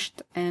refreshed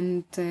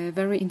and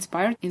very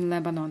inspired in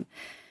Lebanon.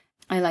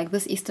 I like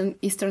this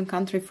eastern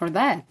country for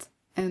that.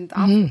 And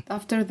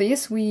after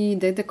this, we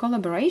did a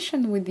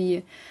collaboration with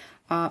the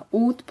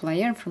oud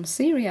player from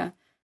Syria.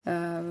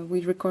 We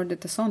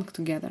recorded a song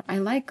together. I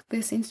like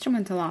this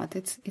instrument a lot.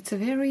 It's a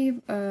very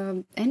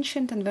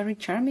ancient and very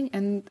charming.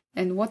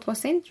 And what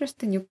was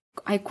interesting,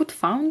 I could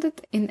find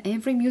it in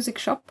every music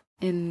shop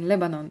in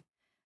Lebanon.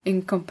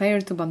 In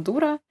compared to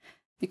bandura,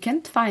 you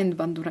can't find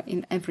bandura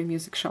in every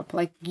music shop,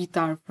 like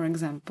guitar, for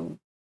example.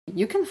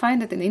 You can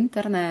find it in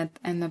internet,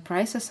 and the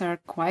prices are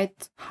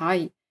quite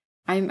high.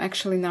 I'm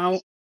actually now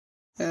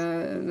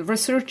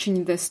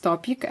researching this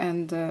topic,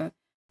 and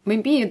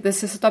maybe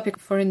this is a topic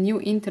for a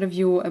new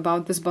interview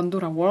about this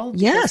bandura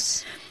world.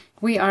 Yes.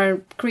 We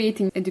are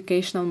creating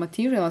educational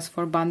materials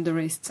for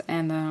bandurists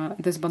and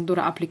this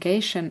bandura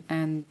application,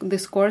 and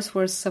this course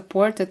was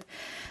supported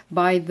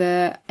by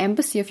the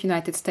Embassy of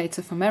United States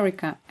of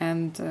America.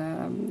 And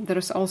there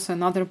is also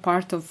another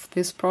part of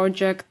this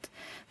project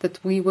that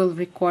we will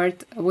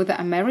record with the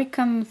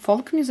American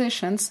folk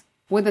musicians.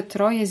 With the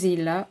Troje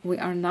Zilla, we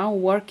are now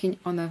working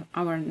on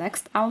our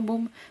next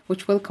album,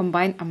 which will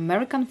combine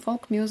American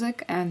folk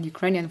music and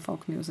Ukrainian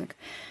folk music.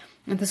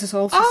 And this is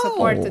also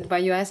supported by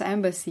U.S.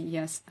 Embassy,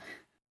 yes.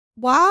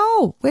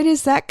 Wow! When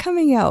is that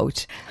coming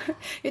out?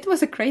 It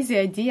was a crazy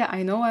idea.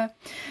 I know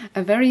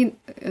a very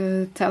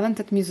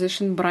talented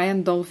musician,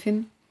 Brian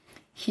Dolphin.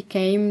 He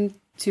came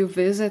to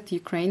visit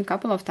Ukraine a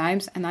couple of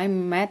times, and I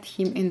met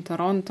him in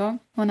Toronto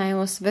when I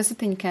was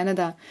visiting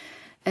Canada.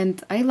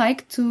 And I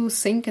like to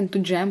sing and to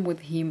jam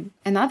with him.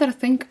 Another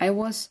thing, I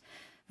was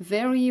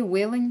very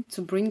willing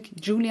to bring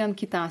Julian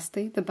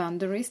Kitasti, the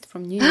bandurist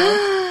from New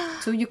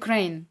York, to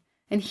Ukraine.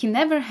 And he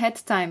never had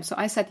time. So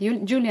I said,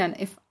 Julian,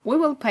 if we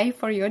will pay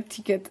for your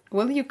ticket,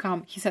 will you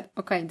come? He said,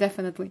 okay,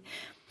 definitely.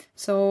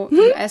 So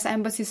the US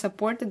Embassy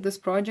supported this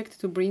project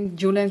to bring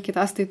Julian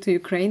Kitasti to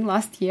Ukraine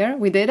last year.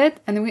 We did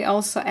it. And we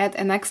also add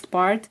a next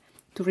part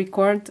to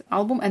record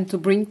album and to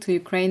bring to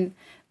Ukraine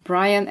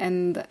Brian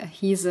and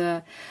his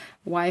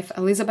wife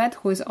Elizabeth,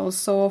 who is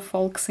also a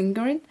folk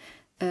singer.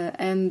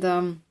 And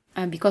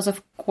because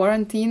of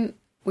quarantine,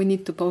 we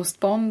need to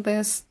postpone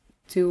this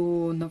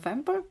to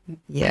November.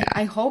 Yeah.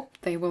 I hope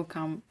they will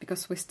come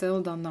because we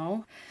still don't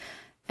know.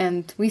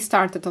 And we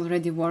started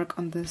already work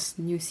on this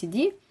new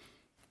CD.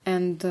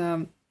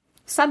 And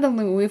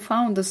suddenly we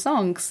found the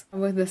songs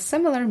with a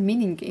similar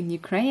meaning in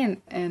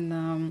Ukraine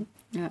and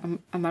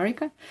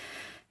America.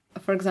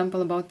 For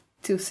example, about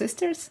two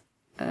sisters.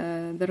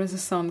 There is a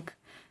song,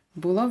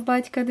 Було в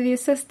батька дві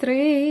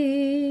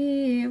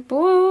сестри,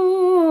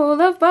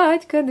 було в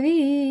батька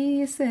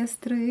дві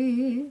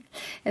сестри.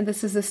 And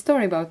this is a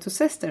story about two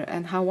sisters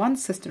and how one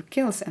sister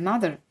kills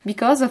another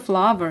because of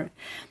love.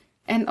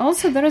 And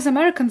also there is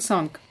American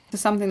song,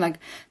 something like,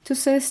 two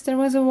sisters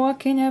was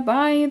walking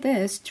by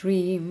the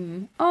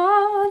stream,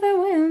 oh, the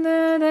wind,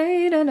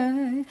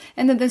 da-da-da-da.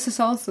 And this is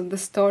also the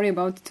story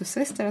about two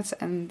sisters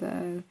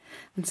and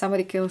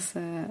somebody kills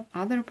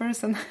other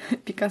person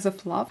because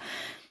of love.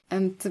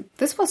 And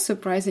this was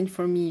surprising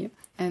for me.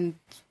 And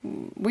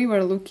we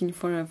were looking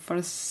for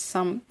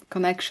some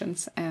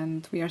connections,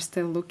 and we are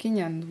still looking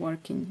and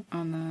working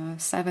on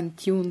 7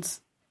 tunes,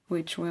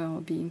 which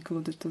will be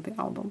included to the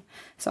album.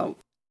 So,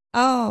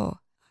 oh,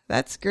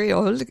 that's great.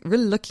 Oh,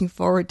 really looking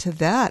forward to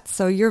that.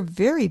 So you're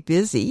very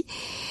busy,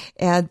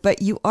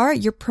 but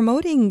you're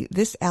promoting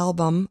this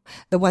album,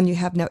 the one you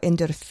have now,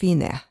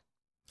 Endorfine.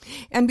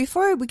 And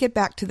before we get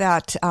back to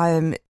that,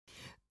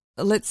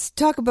 let's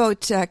talk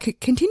about,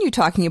 continue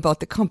talking about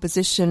the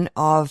composition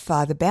of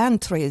the band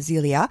Troje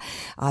Zilla.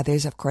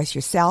 There's, of course,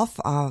 yourself,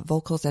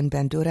 vocals and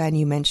bandura, and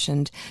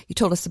you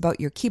told us about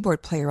your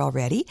keyboard player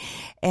already.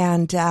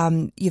 And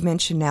you've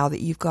mentioned now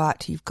that you've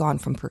gone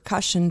from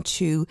percussion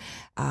to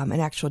an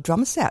actual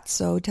drum set.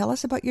 So tell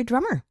us about your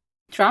drummer.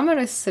 Drummer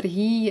is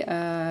Serhiy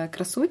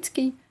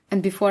Krasutsky.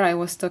 And before I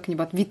was talking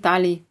about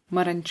Vitaly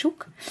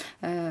Maranchuk,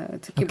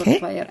 the keyboard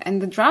player. And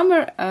the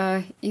drummer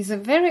is a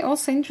very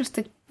also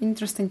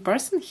interesting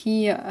person.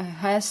 He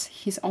has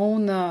his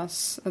own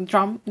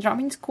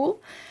drumming school,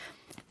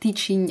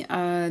 teaching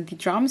the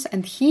drums.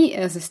 And he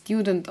is a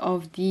student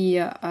of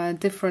the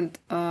different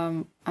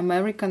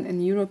American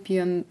and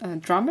European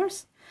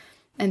drummers.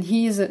 And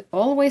he is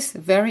always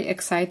very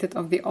excited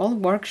of all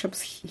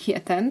workshops he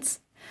attends.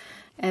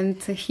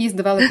 And he's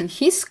developing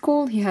his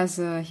school. He has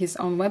his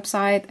own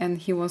website, and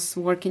he was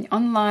working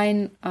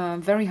online,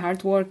 very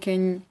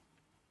hardworking.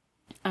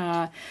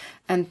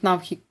 And now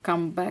he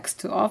comes back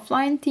to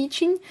offline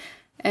teaching,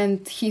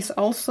 and he's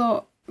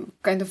also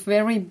kind of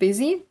very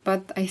busy.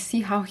 But I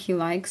see how he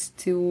likes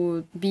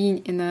to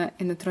be in a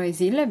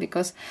Troezile,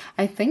 because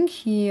I think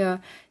he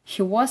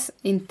was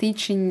in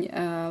teaching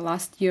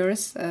last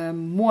years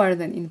more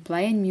than in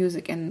playing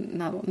music. And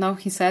now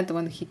he said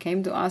when he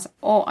came to us,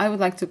 "Oh, I would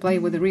like to play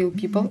with real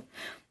people,"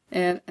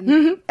 and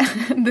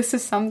this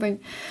is something.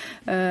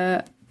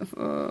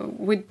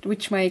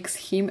 Which makes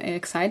him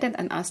excited,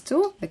 and us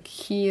too. Like,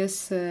 he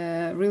is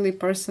really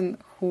a person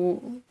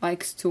who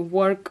likes to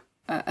work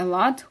a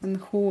lot and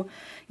who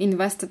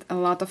invested a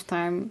lot of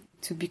time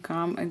to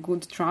become a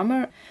good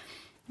drummer.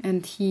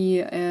 And he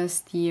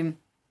is the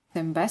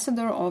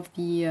ambassador of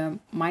the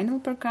Minor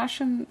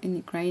percussion in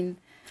Ukraine.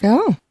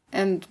 Oh.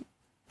 And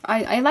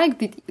I like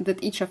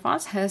that each of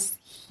us has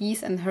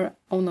his and her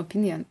own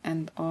opinion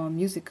and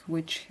music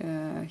which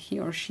he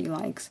or she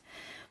likes.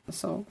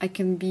 So I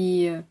can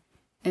be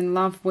in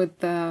love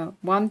with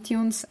one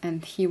tunes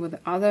and he with the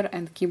other,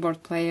 and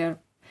keyboard player.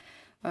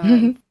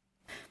 And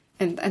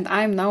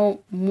I'm now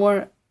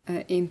more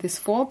in these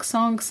folk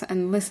songs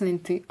and listening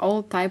to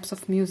all types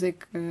of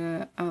music.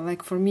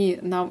 Like, for me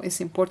now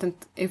it's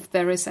important if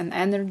there is an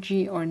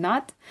energy or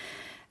not.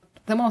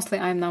 Mostly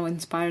I'm now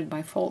inspired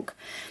by folk.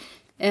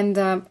 And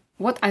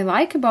what I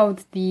like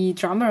about the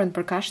drummer and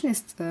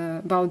percussionist,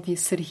 about the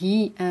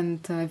Serhiy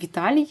and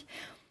Vitaly,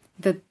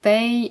 that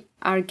they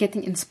are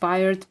getting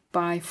inspired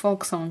by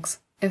folk songs.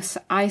 If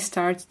I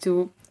start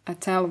to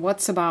tell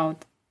what's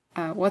about,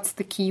 what's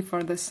the key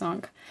for this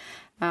song,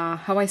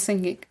 how I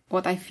sing it,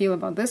 what I feel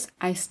about this,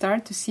 I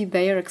start to see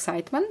their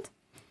excitement.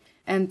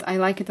 And I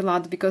like it a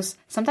lot, because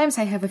sometimes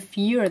I have a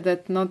fear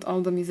that not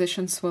all the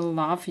musicians will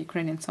love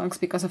Ukrainian songs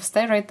because of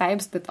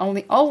stereotypes that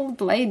only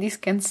old ladies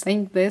can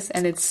sing this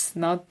and it's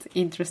not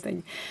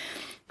interesting.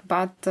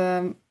 But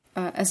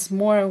as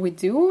more we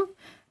do,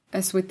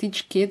 as we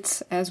teach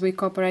kids, as we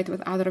cooperate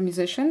with other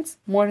musicians,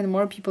 more and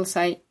more people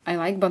say, I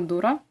like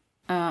bandura,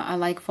 I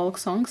like folk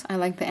songs, I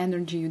like the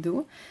energy you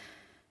do.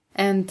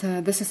 And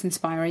this is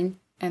inspiring.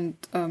 And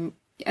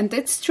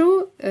it's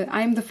true,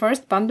 I'm the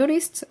first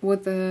bandurist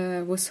with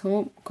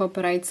whom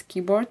cooperates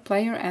keyboard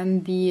player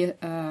and the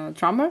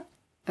drummer.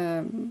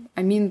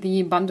 I mean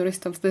the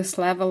bandurist of this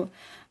level,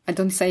 I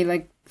don't say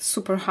like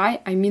super high,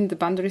 I mean the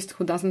bandurist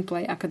who doesn't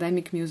play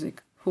academic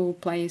music, who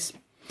plays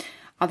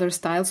other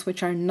styles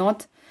which are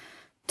not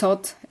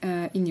taught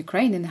in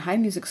Ukraine in high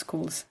music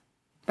schools.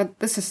 But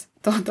this is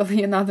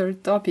totally another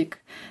topic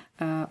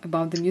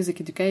about the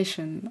music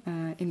education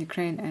in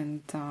Ukraine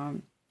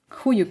and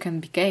who you can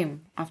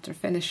become after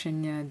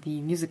finishing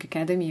the music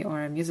academy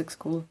or a music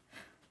school.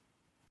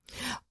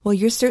 Well,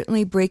 you're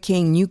certainly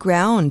breaking new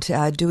ground,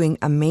 doing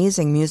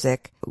amazing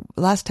music.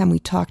 Last time we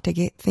talked,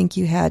 I think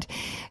you had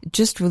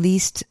just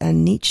released a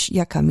Nicz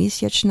Jaka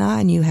Miesięczna,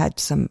 and you had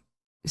some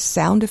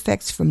sound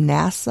effects from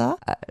NASA,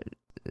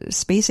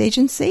 space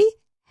agency.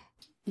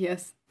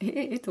 Yes,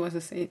 it was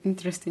an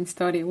interesting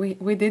story.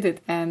 We did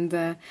it,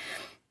 and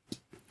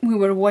we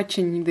were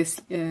watching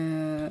this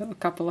a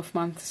couple of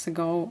months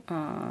ago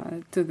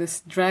to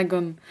this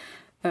dragon.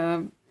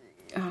 How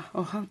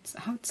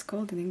it's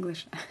called in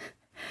English?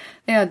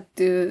 Yeah,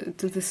 to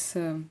this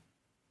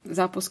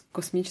запуск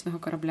космічного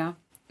корабля,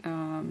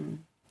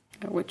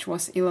 which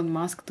was Elon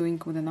Musk doing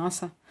with the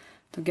NASA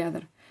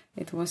together.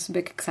 It was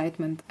big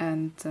excitement,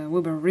 and we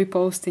were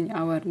reposting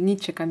our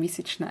Nicz Jaka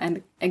Miesięczna,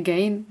 and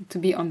again to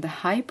be on the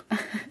hype.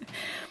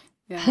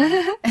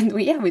 Yeah. And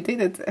we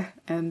did it,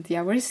 and we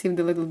received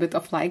a little bit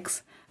of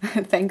likes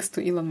thanks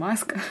to Elon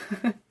Musk.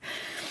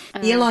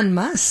 Elon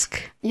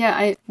Musk?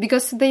 Yeah,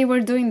 because they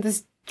were doing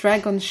this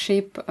dragon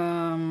ship,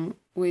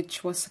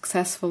 which was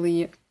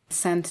successfully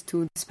sent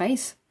to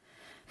space.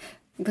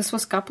 This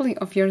was a couple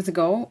of years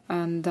ago,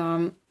 and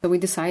so we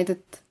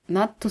decided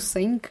not to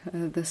sing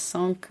this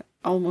song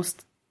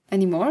almost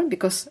anymore,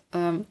 because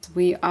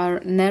we are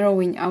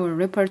narrowing our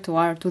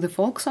repertoire to the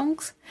folk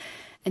songs.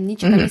 And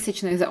Nicz Jaka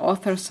Miesięczna is an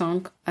author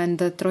song, and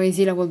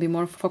Troezile will be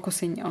more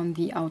focusing on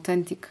the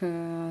authentic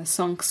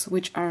songs,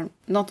 which are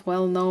not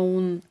well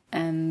known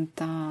and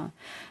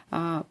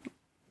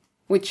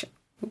which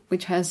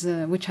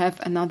have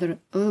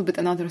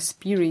another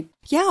spirit.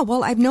 Yeah,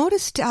 well, I've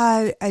noticed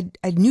a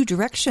new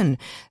direction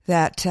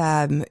that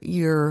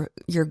you're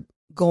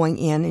going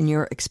in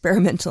your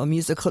experimental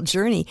musical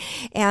journey.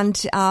 And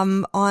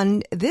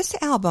on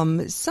this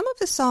album, some of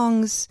the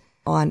songs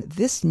on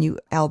this new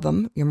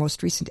album, your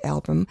most recent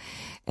album,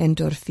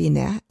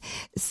 Endorfine,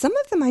 some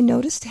of them I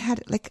noticed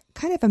had like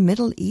kind of a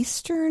Middle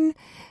Eastern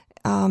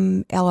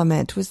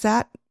element. Was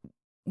that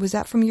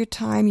from your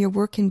time, your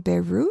work in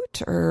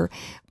Beirut, or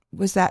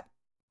was that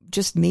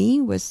just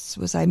me?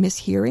 Was I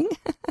mishearing?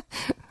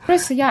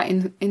 Chris, yeah,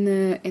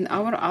 in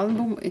our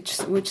album, which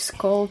is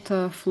called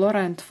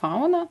Flora and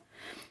Fauna,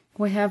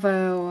 we have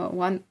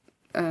one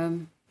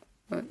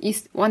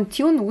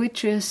tune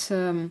which is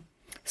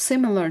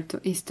similar to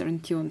Eastern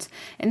tunes.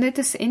 And it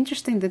is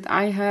interesting that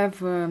I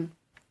have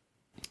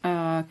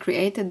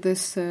created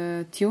this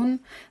tune,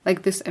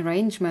 like this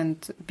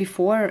arrangement,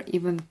 before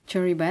even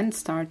Cherry Band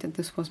started.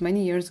 This was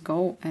many years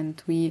ago,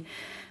 and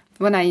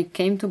when I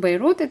came to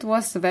Beirut, it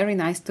was very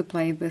nice to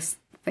play this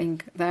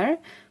thing there.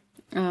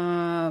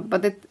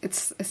 But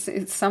it's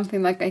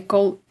something like I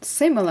call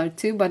similar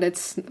to, but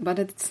it's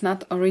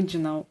not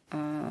original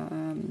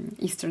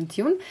Eastern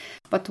tune.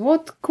 But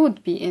what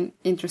could be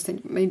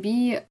interesting,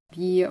 maybe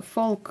the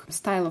folk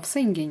style of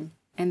singing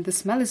and the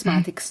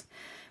melismatics,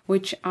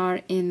 which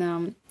are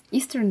in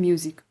Eastern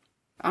music,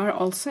 are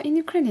also in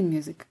Ukrainian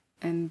music.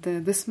 And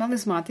this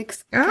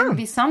melismatics can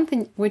be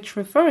something which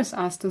refers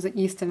us to the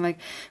Eastern, like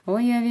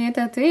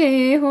 "Oyavita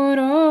te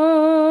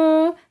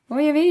horo,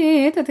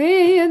 oyavita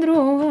te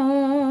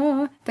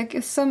dro." Like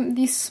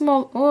these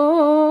small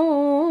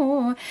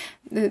 "oh."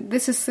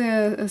 This is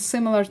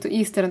similar to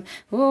Eastern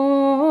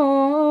 "oh."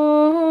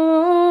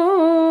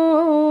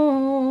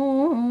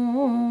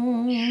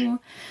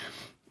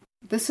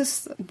 This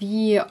is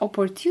the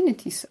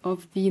opportunities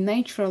of the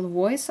natural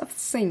voice of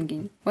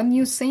singing. When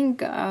you sing,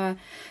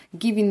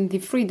 giving the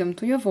freedom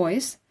to your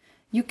voice,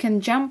 you can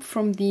jump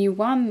from the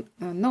one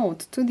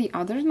note to the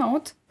other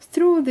note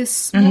through these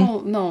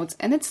small notes.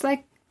 And it's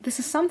like, this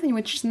is something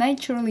which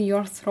naturally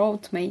your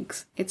throat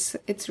makes.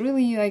 It's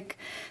really like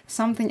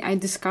something I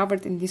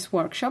discovered in these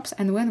workshops.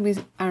 And when we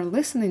are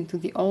listening to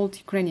the old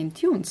Ukrainian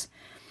tunes,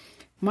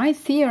 my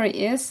theory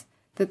is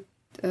that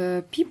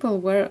people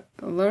were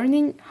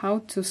learning how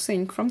to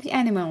sing from the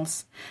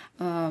animals.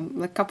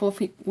 A couple of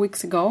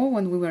weeks ago,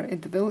 when we were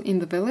in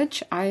the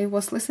village, I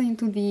was listening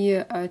to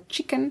the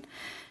chicken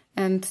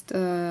and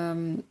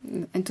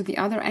to the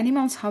other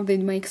animals, how they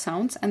make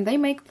sounds, and they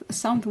make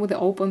sound with the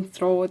open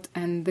throat,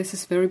 and this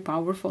is very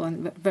powerful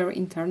and very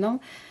internal.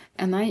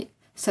 And I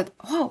said,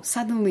 "Oh,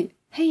 suddenly,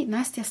 hey,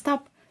 Nastya,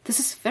 stop! This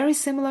is very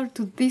similar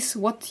to this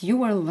what you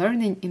were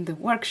learning in the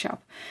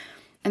workshop."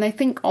 And I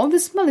think all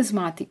this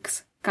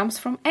melismatics comes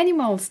from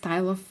animal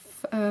style of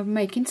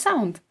making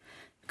sound,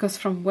 because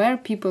from where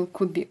people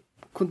could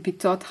be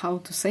taught how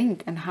to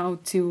sing and how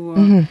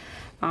to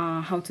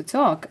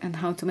talk and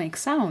how to make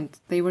sound.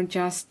 They were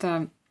just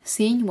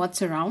seeing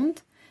what's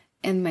around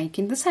and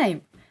making the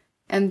same.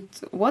 And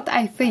what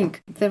I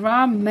think, there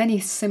are many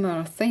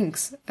similar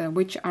things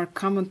which are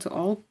common to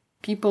all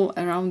people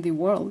around the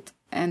world,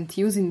 and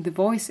using the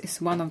voice is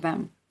one of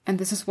them. And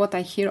this is what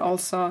I hear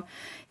also,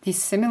 these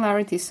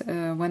similarities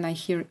when I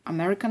hear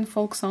American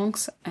folk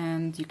songs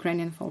and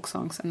Ukrainian folk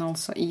songs, and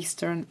also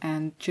Eastern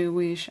and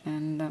Jewish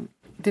and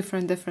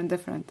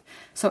different.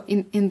 So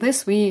in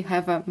this we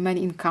have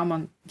many in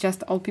common,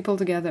 just all people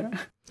together.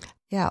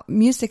 Yeah,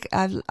 music,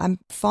 I'm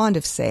fond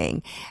of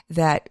saying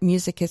that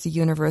music is a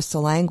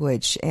universal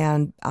language,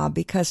 and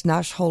because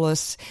Nash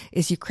Holos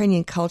is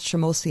Ukrainian culture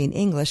mostly in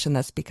English, and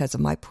that's because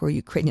of my poor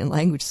Ukrainian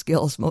language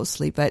skills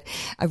mostly, but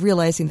I'm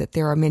realizing that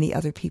there are many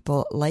other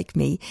people like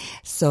me,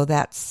 so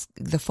that's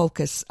the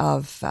focus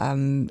of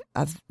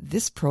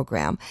this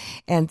program.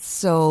 And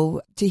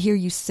so to hear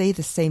you say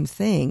the same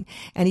thing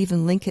and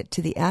even link it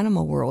to the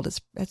animal world,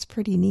 that's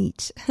pretty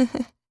neat.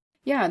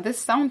 Yeah, this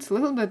sounds a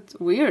little bit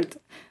weird.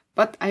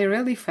 But I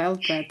really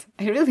felt that.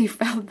 I really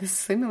felt this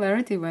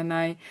similarity when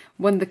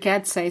the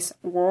cat says,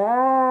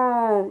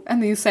 "Whoa,"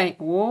 and you say,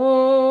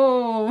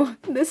 "Whoa."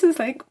 This is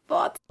like,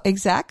 what?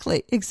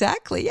 Exactly.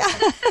 Yeah.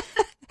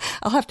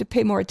 I'll have to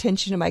pay more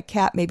attention to my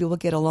cat. Maybe we'll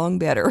get along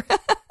better.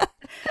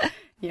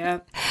 Yeah.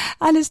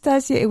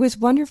 Anastasia, it was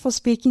wonderful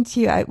speaking to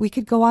you. We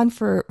could go on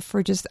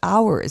for just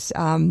hours.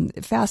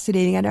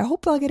 Fascinating. And I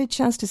hope I'll get a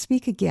chance to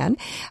speak again.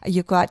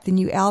 You've got the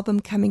new album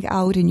coming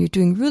out and you're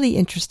doing really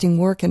interesting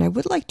work. And I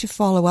would like to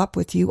follow up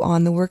with you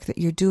on the work that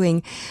you're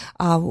doing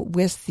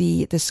with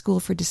the School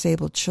for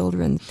Disabled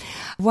Children.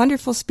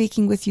 Wonderful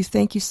speaking with you.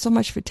 Thank you so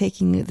much for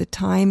taking the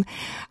time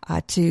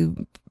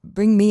to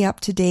bring me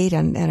up to date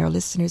and our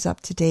listeners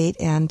up to date,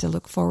 and to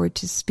look forward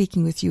to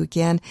speaking with you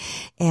again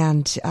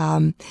and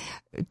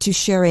to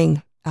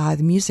sharing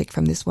the music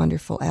from this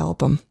wonderful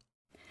album.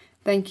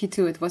 Thank you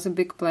too. It was a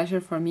big pleasure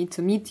for me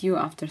to meet you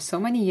after so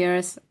many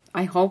years.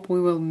 I hope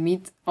we will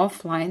meet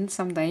offline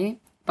someday,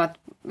 but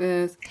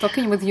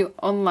talking with you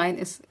online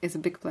is a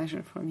big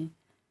pleasure for me.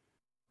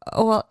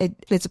 Oh, well,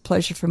 it's a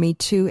pleasure for me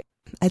too.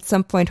 At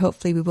some point,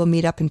 hopefully, we will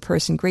meet up in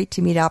person. Great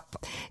to meet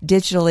up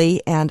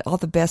digitally, and all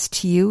the best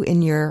to you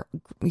in your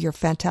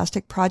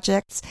fantastic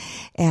projects.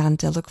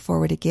 And look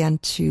forward again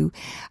to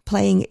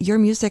playing your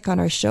music on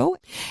our show,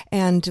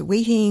 and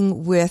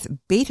waiting with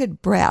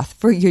bated breath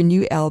for your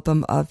new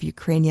album of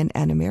Ukrainian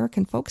and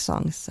American folk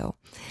songs. So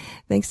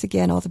thanks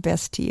again. All the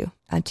best to you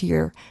and to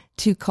your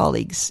two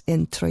colleagues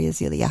in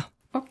Troyezilya.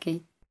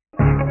 Okay.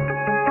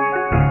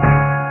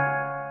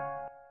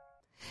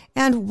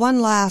 And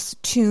one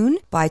last tune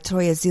by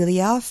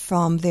Troyezilya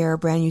from their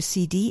brand new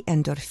CD,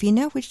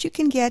 Endorfina, which you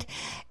can get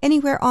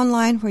anywhere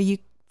online where you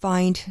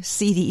find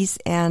CDs.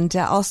 And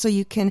also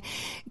you can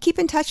keep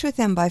in touch with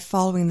them by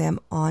following them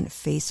on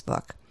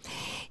Facebook.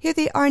 Here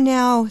they are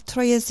now,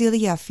 Troje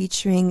Zilia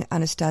featuring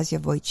Anastasia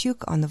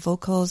Wojciuk on the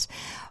vocals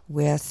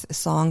with a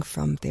song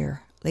from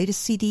their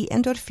latest CD,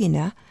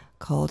 Endorfina,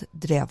 called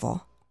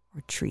Drevo,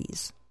 or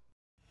Trees.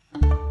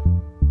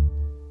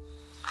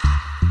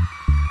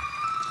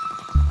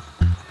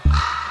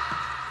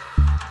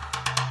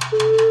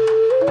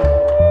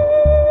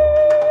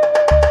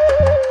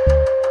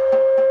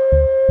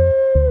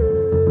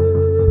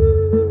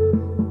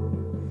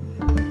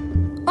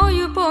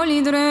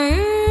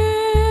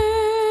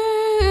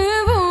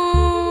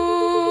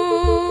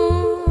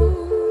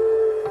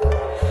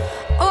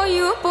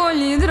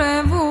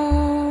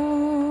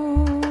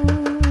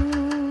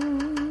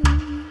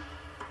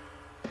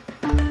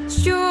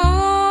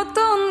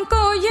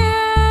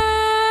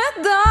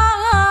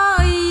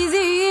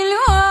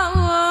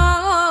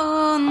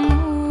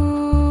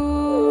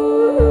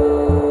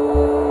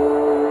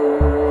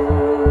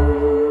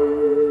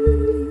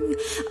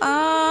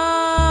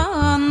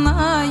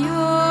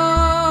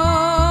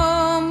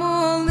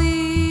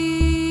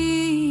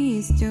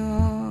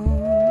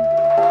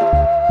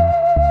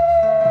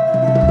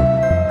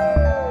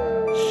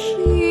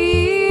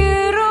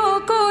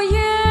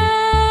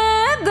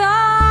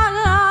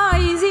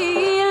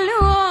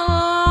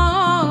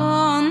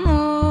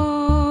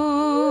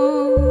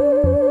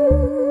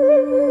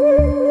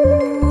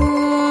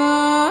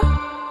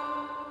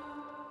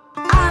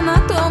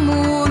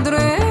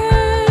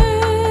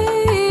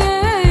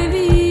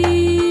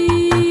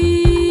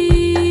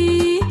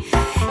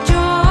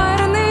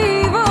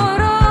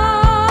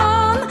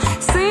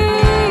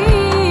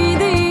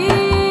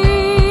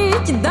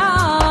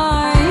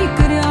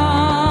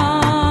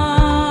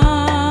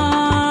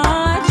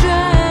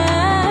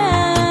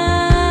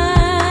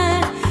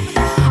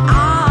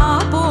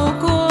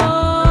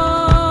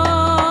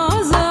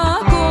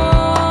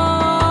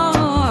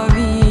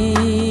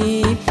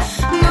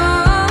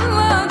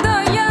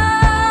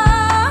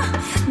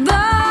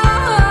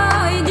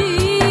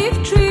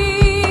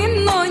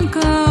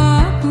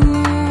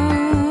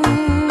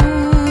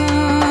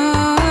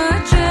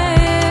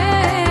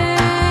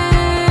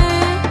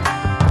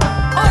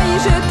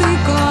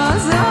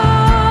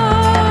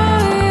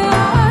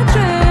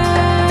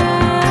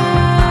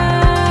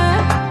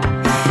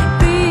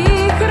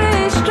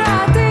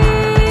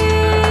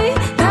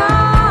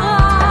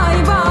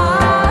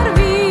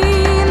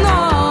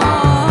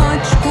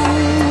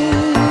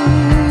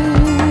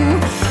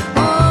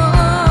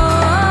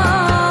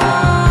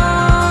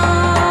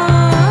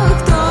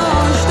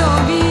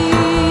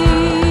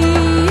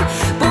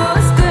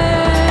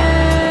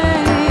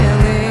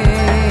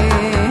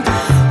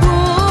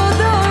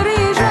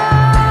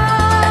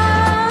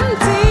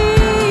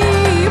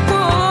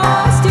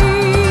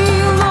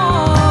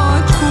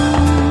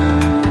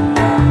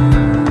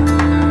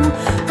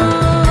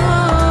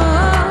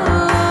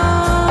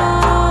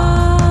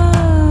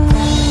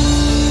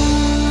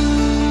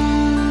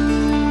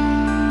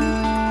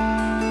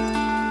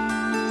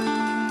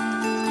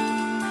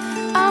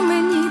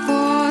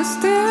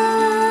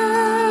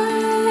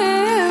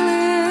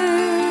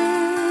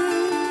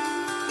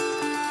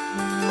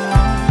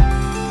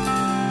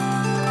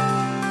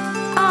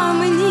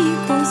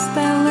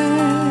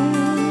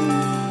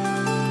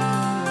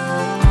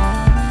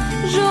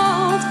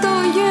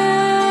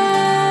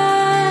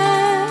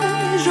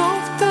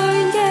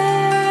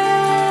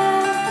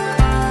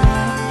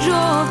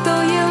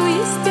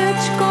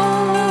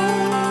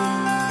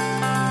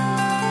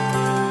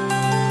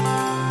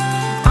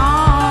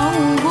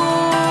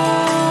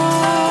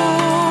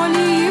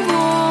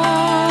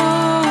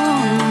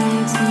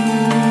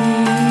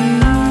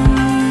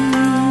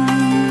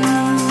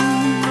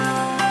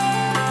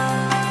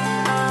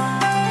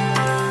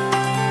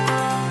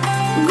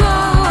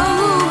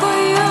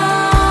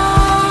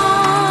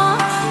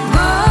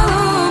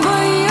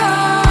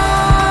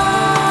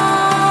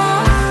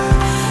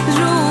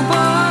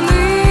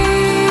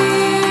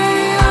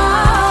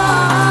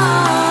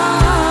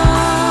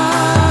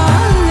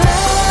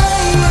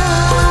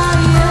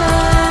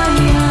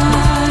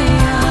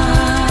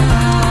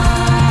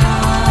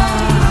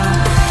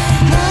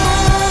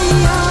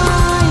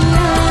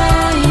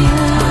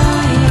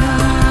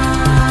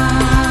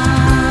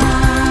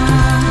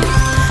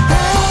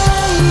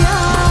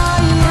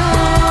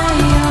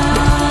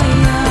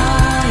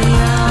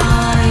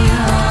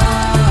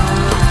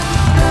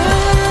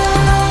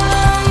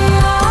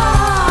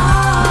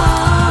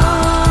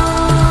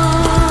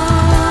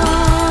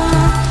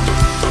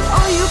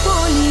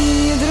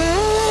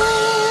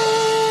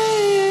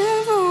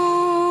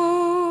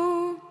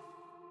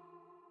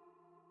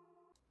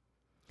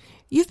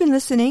 You've been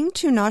listening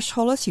to Nash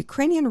Holos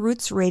Ukrainian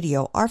Roots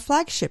Radio, our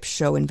flagship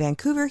show in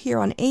Vancouver here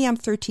on AM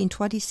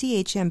 1320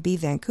 CHMB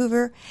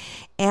Vancouver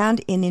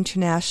and in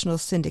international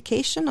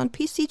syndication on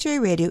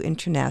PCJ Radio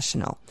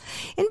International.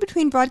 In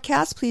between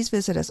broadcasts, please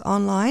visit us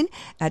online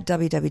at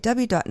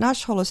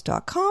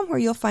www.nashholos.com, where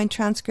you'll find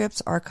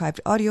transcripts, archived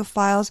audio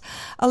files,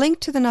 a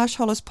link to the Nash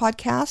Holos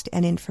podcast,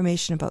 and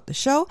information about the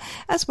show,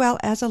 as well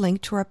as a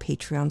link to our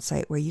Patreon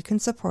site where you can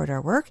support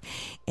our work.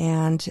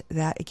 And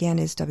that, again,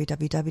 is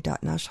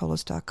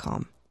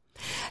www.nashholos.com.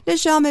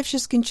 Лежа ми вже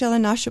скінчили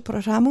нашу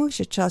програму,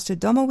 вже часу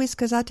домові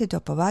сказати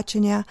до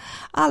побачення,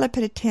 але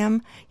перед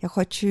тим я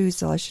хочу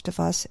залишити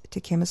вас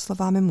такими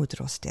словами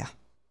мудрості.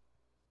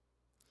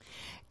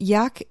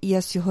 Як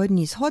є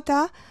сьогодні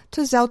згода,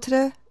 то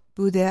завтра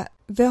буде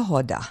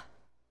вигода.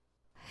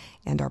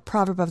 And our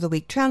proverb of the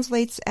week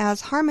translates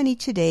as harmony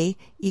today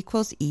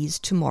equals ease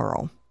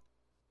tomorrow.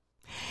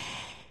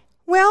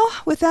 Well,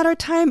 with that, our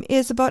time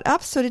is about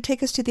up, so to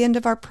take us to the end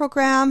of our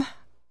program,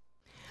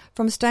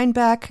 from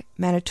Steinbach,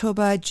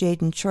 Manitoba,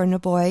 Jaden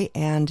Chornoboy,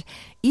 and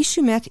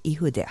Ishumet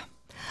Ihude.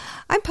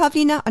 I'm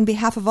Pavlina on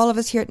behalf of all of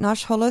us here at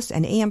Nash Holos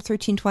and AM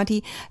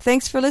 1320.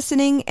 Thanks for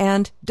listening,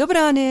 and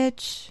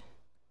dobranic!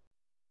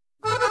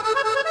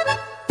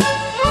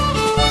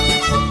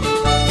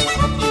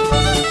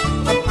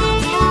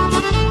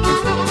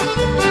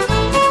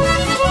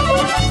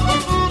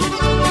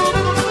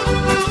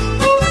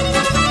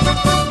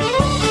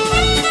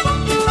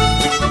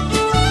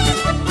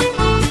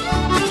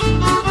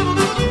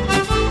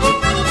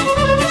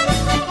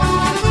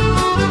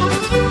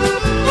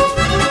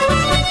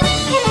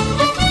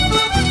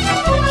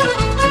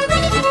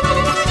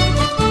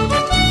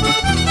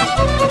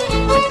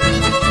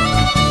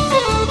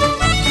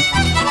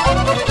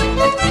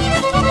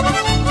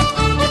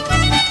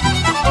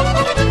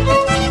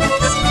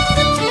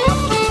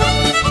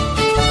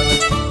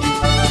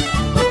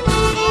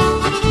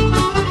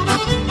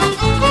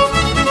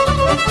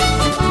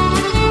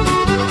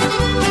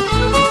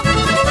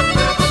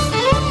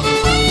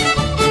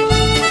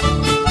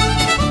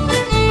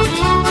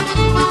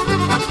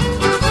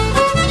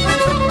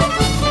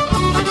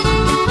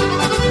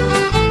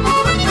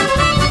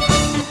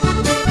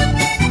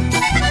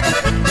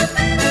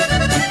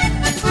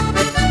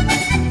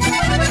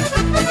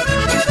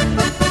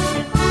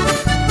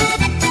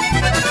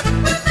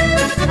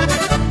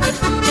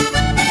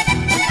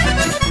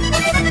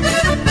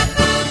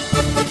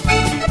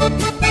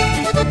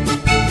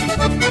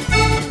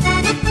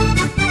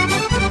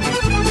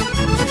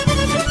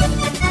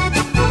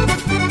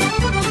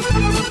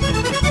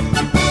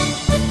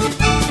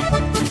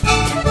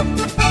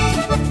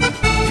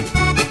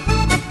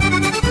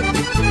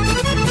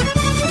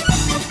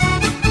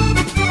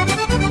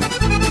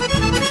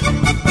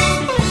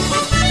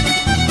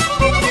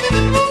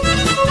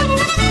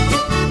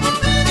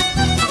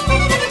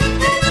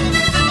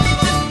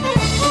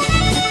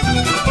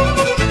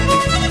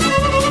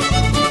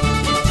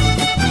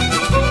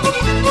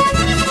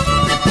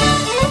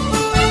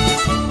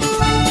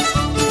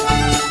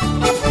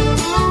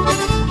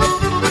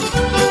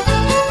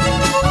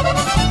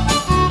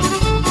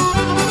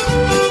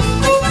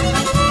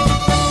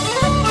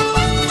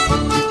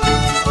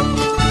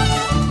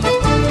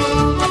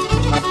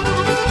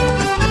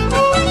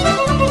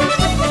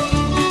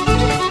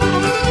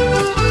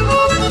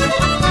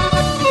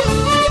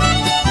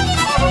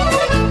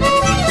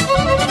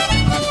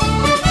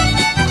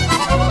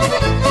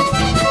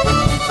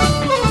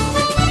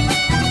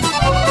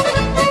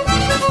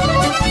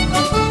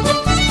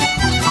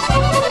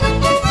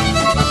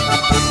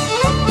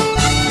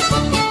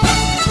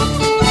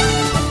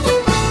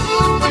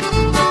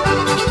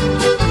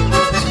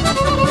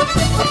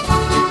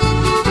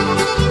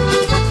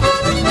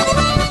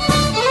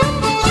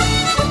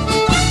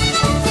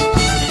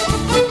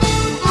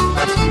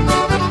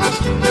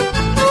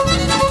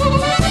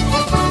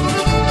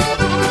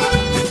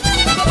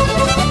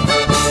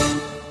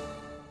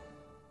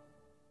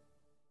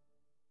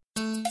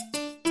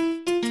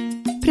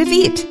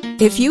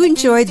 If you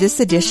enjoyed this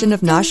edition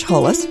of Nash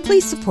Holos,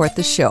 please support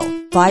the show.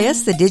 Buy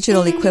us the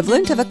digital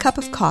equivalent of a cup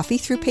of coffee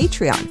through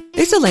Patreon.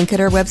 There's a link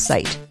at our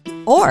website.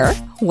 Or,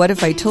 what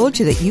if I told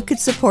you that you could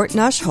support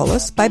Nash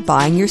Holos by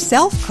buying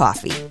yourself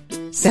coffee?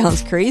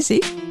 Sounds crazy,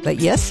 but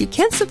yes, you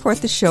can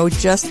support the show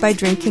just by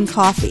drinking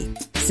coffee.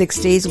 6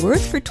 days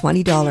worth for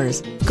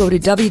 $20. Go to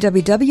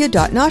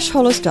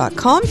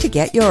www.nashholos.com to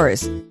get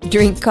yours.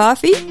 Drink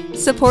coffee,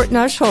 support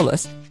Nash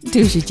Holos.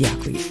 Дуже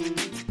дякую.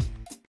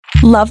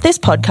 Love this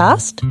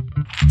podcast?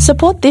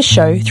 Support this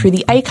show through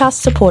the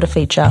Acast supporter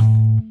feature.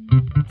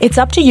 It's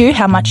up to you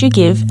how much you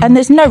give, and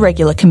there's no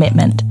regular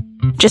commitment.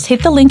 Just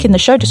hit the link in the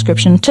show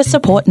description to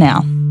support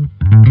now.